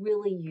think is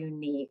really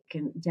unique,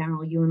 and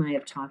Daryl, you and I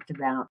have talked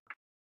about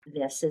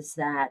this, is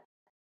that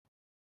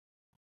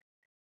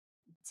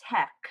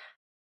tech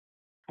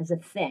as a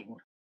thing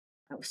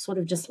sort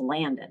of just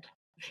landed,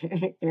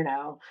 in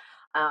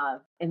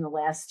the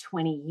last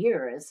 20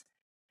 years,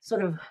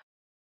 sort of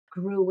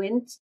grew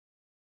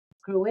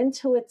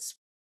into its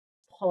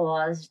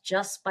paws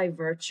just by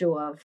virtue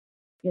of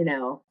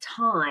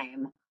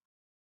time,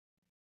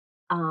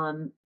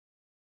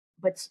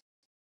 but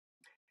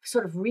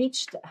sort of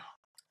reached,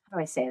 how do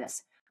I say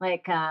this?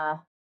 Like,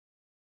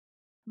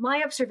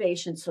 my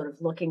observation sort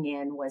of looking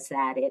in was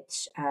that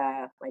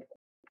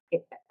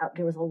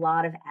there was a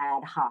lot of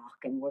ad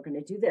hoc, and we're going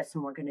to do this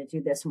and we're going to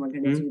do this and we're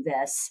going to do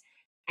this.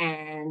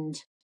 And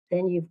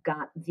then you've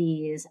got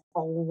these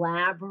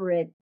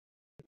elaborate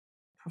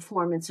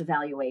performance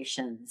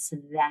evaluations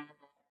that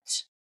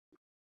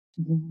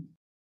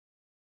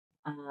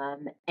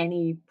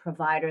any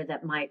provider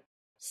that might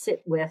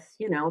sit with,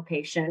 a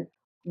patient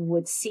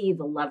would see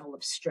the level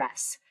of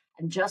stress.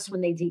 And just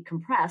when they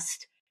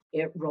decompressed,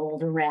 it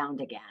rolled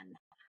around again.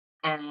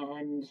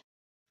 And,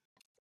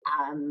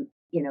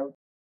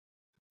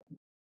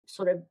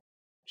 sort of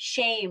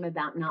shame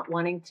about not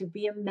wanting to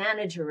be a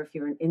manager if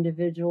you're an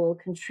individual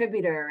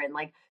contributor, and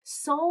like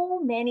so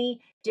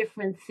many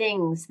different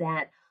things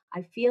that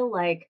I feel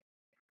like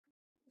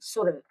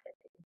sort of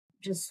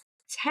just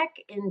tech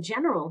in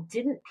general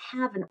didn't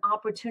have an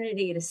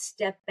opportunity to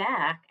step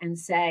back and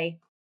say,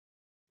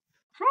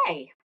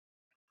 hey,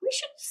 we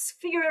should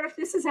figure out if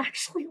this is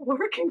actually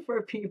working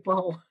for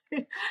people.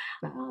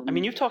 I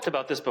mean, you've talked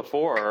about this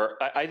before.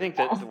 I think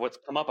that what's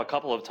come up a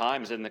couple of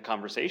times in the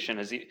conversation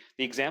is the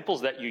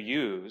examples that you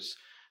use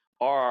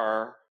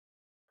are,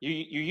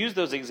 you use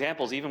those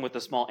examples even with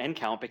the small N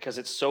count because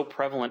it's so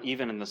prevalent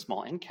even in the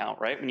small N count,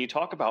 right? When you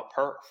talk about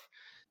perf,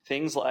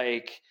 things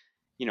like,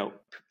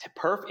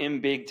 perf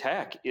in big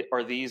tech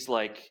are these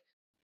like,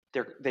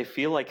 they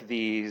feel like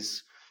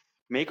these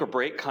make or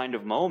break kind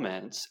of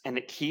moments, and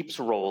it keeps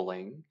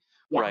rolling.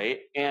 Yeah. Right.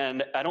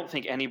 And I don't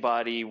think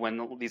anybody,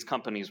 when these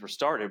companies were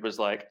started, was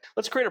like,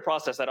 let's create a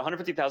process that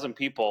 150,000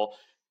 people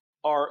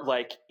are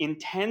like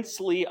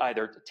intensely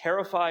either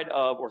terrified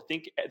of or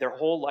think their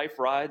whole life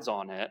rides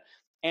on it.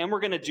 And we're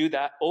going to do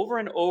that over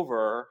and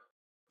over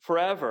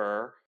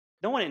forever.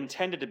 No one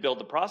intended to build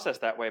the process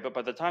that way. But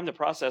by the time the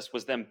process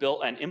was then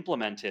built and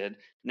implemented,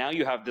 now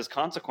you have this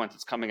consequence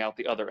that's coming out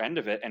the other end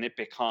of it. And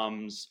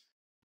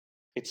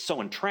it's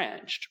so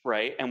entrenched,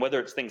 right? And whether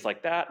it's things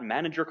like that,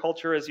 manager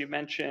culture, as you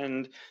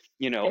mentioned,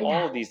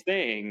 all of these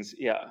things.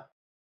 Yeah.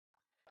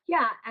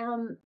 Yeah.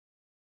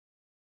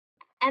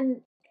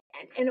 And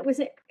it was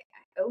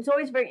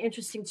always very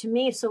interesting to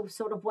me. So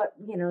sort of what,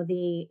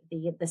 the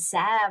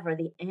salve or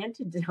the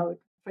antidote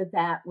for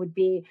that would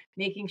be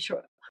making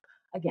sure,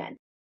 again,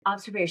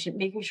 observation,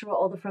 making sure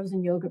all the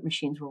frozen yogurt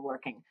machines were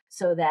working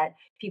so that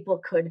people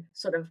could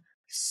sort of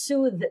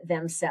soothe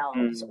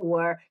themselves,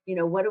 or,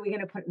 what are we going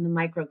to put in the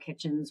micro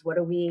kitchens? What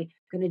are we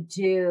going to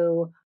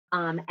do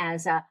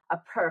as a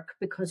perk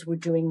because we're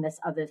doing this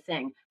other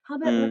thing? How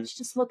about let's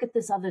just look at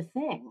this other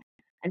thing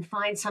and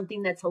find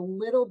something that's a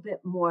little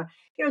bit more,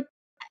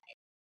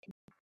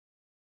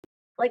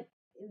 like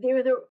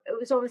there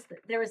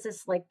was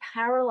this like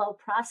parallel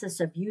process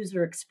of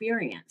user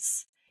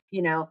experience,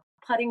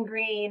 putting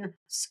green,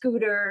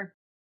 scooter,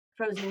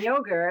 frozen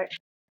yogurt.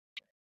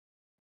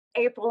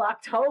 April,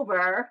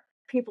 October,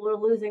 people are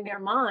losing their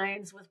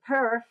minds with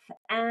perf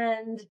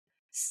and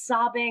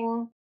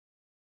sobbing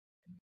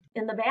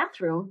in the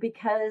bathroom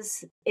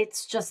because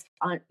it's just,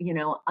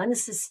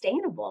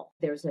 unsustainable.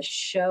 There's a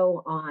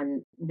show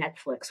on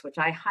Netflix, which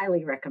I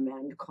highly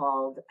recommend,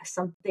 called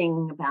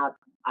something about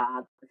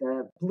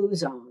the Blue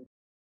Zone.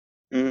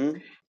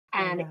 And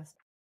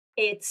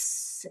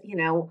it's,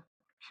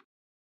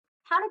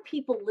 how do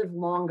people live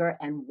longer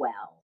and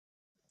well?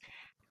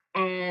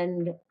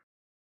 And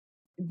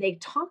they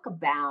talk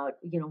about,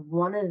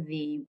 one of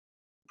the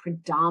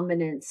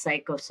predominant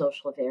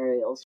psychosocial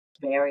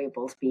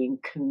variables being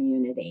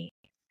community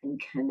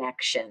and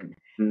connection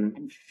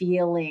and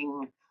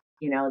feeling,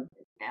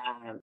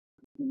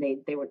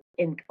 they were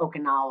in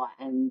Okinawa,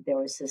 and there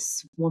was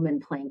this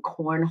woman playing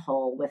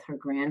cornhole with her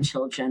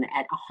grandchildren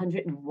at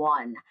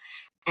 101.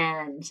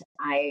 And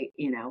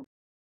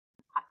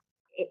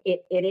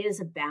it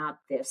is about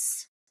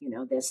this,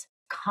 this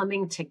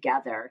coming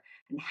together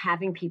and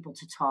having people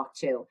to talk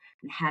to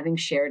and having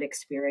shared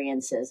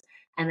experiences.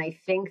 And I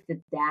think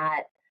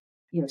that,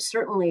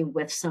 certainly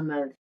with some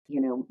of,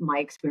 my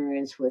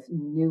experience with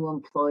new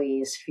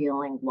employees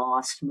feeling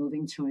lost,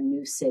 moving to a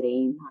new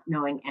city, not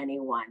knowing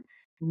anyone,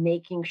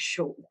 making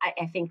sure,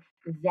 I think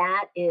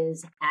that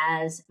is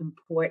as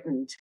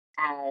important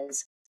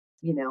as,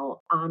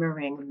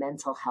 honoring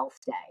Mental Health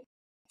Day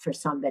for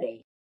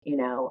somebody.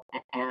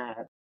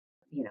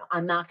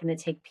 I'm not going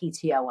to take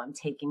PTO. I'm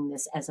taking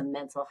this as a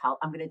mental health.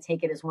 I'm going to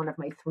take it as one of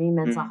my 3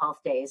 mental health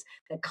days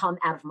that come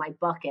out of my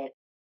bucket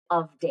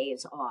of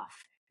days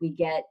off. We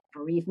get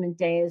bereavement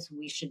days.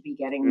 We should be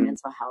getting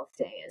mental health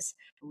days.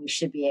 And we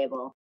should be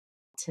able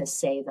to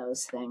say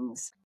those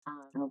things.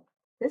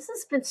 This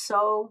has been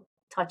so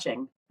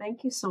touching.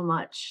 Thank you so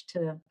much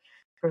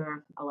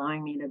for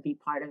allowing me to be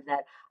part of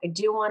that. I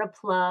do want to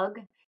plug,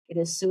 it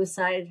is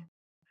Suicide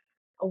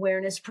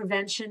Awareness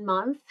Prevention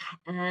Month.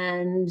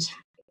 And,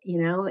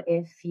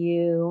 if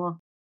you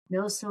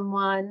know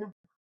someone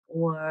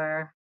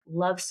or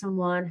love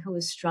someone who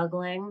is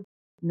struggling,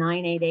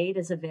 988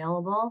 is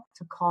available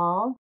to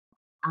call.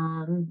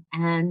 and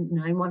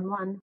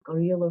 911. Go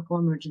to your local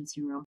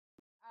emergency room.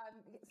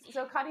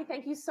 So Connie,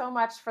 thank you so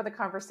much for the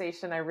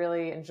conversation. I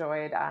really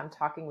enjoyed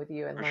talking with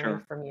you and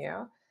learning from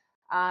you.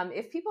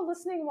 If people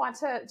listening want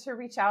to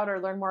reach out or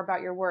learn more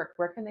about your work,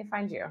 where can they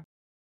find you?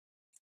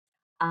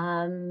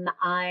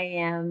 I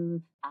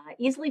am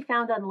easily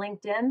found on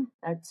LinkedIn.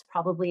 That's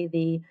probably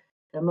the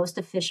most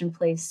efficient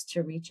place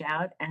to reach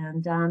out,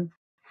 and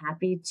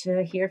happy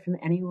to hear from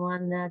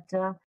anyone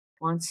that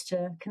wants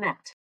to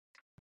connect.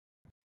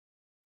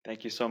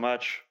 Thank you so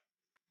much.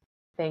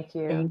 Thank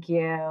you. Thank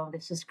you.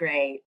 This was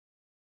great.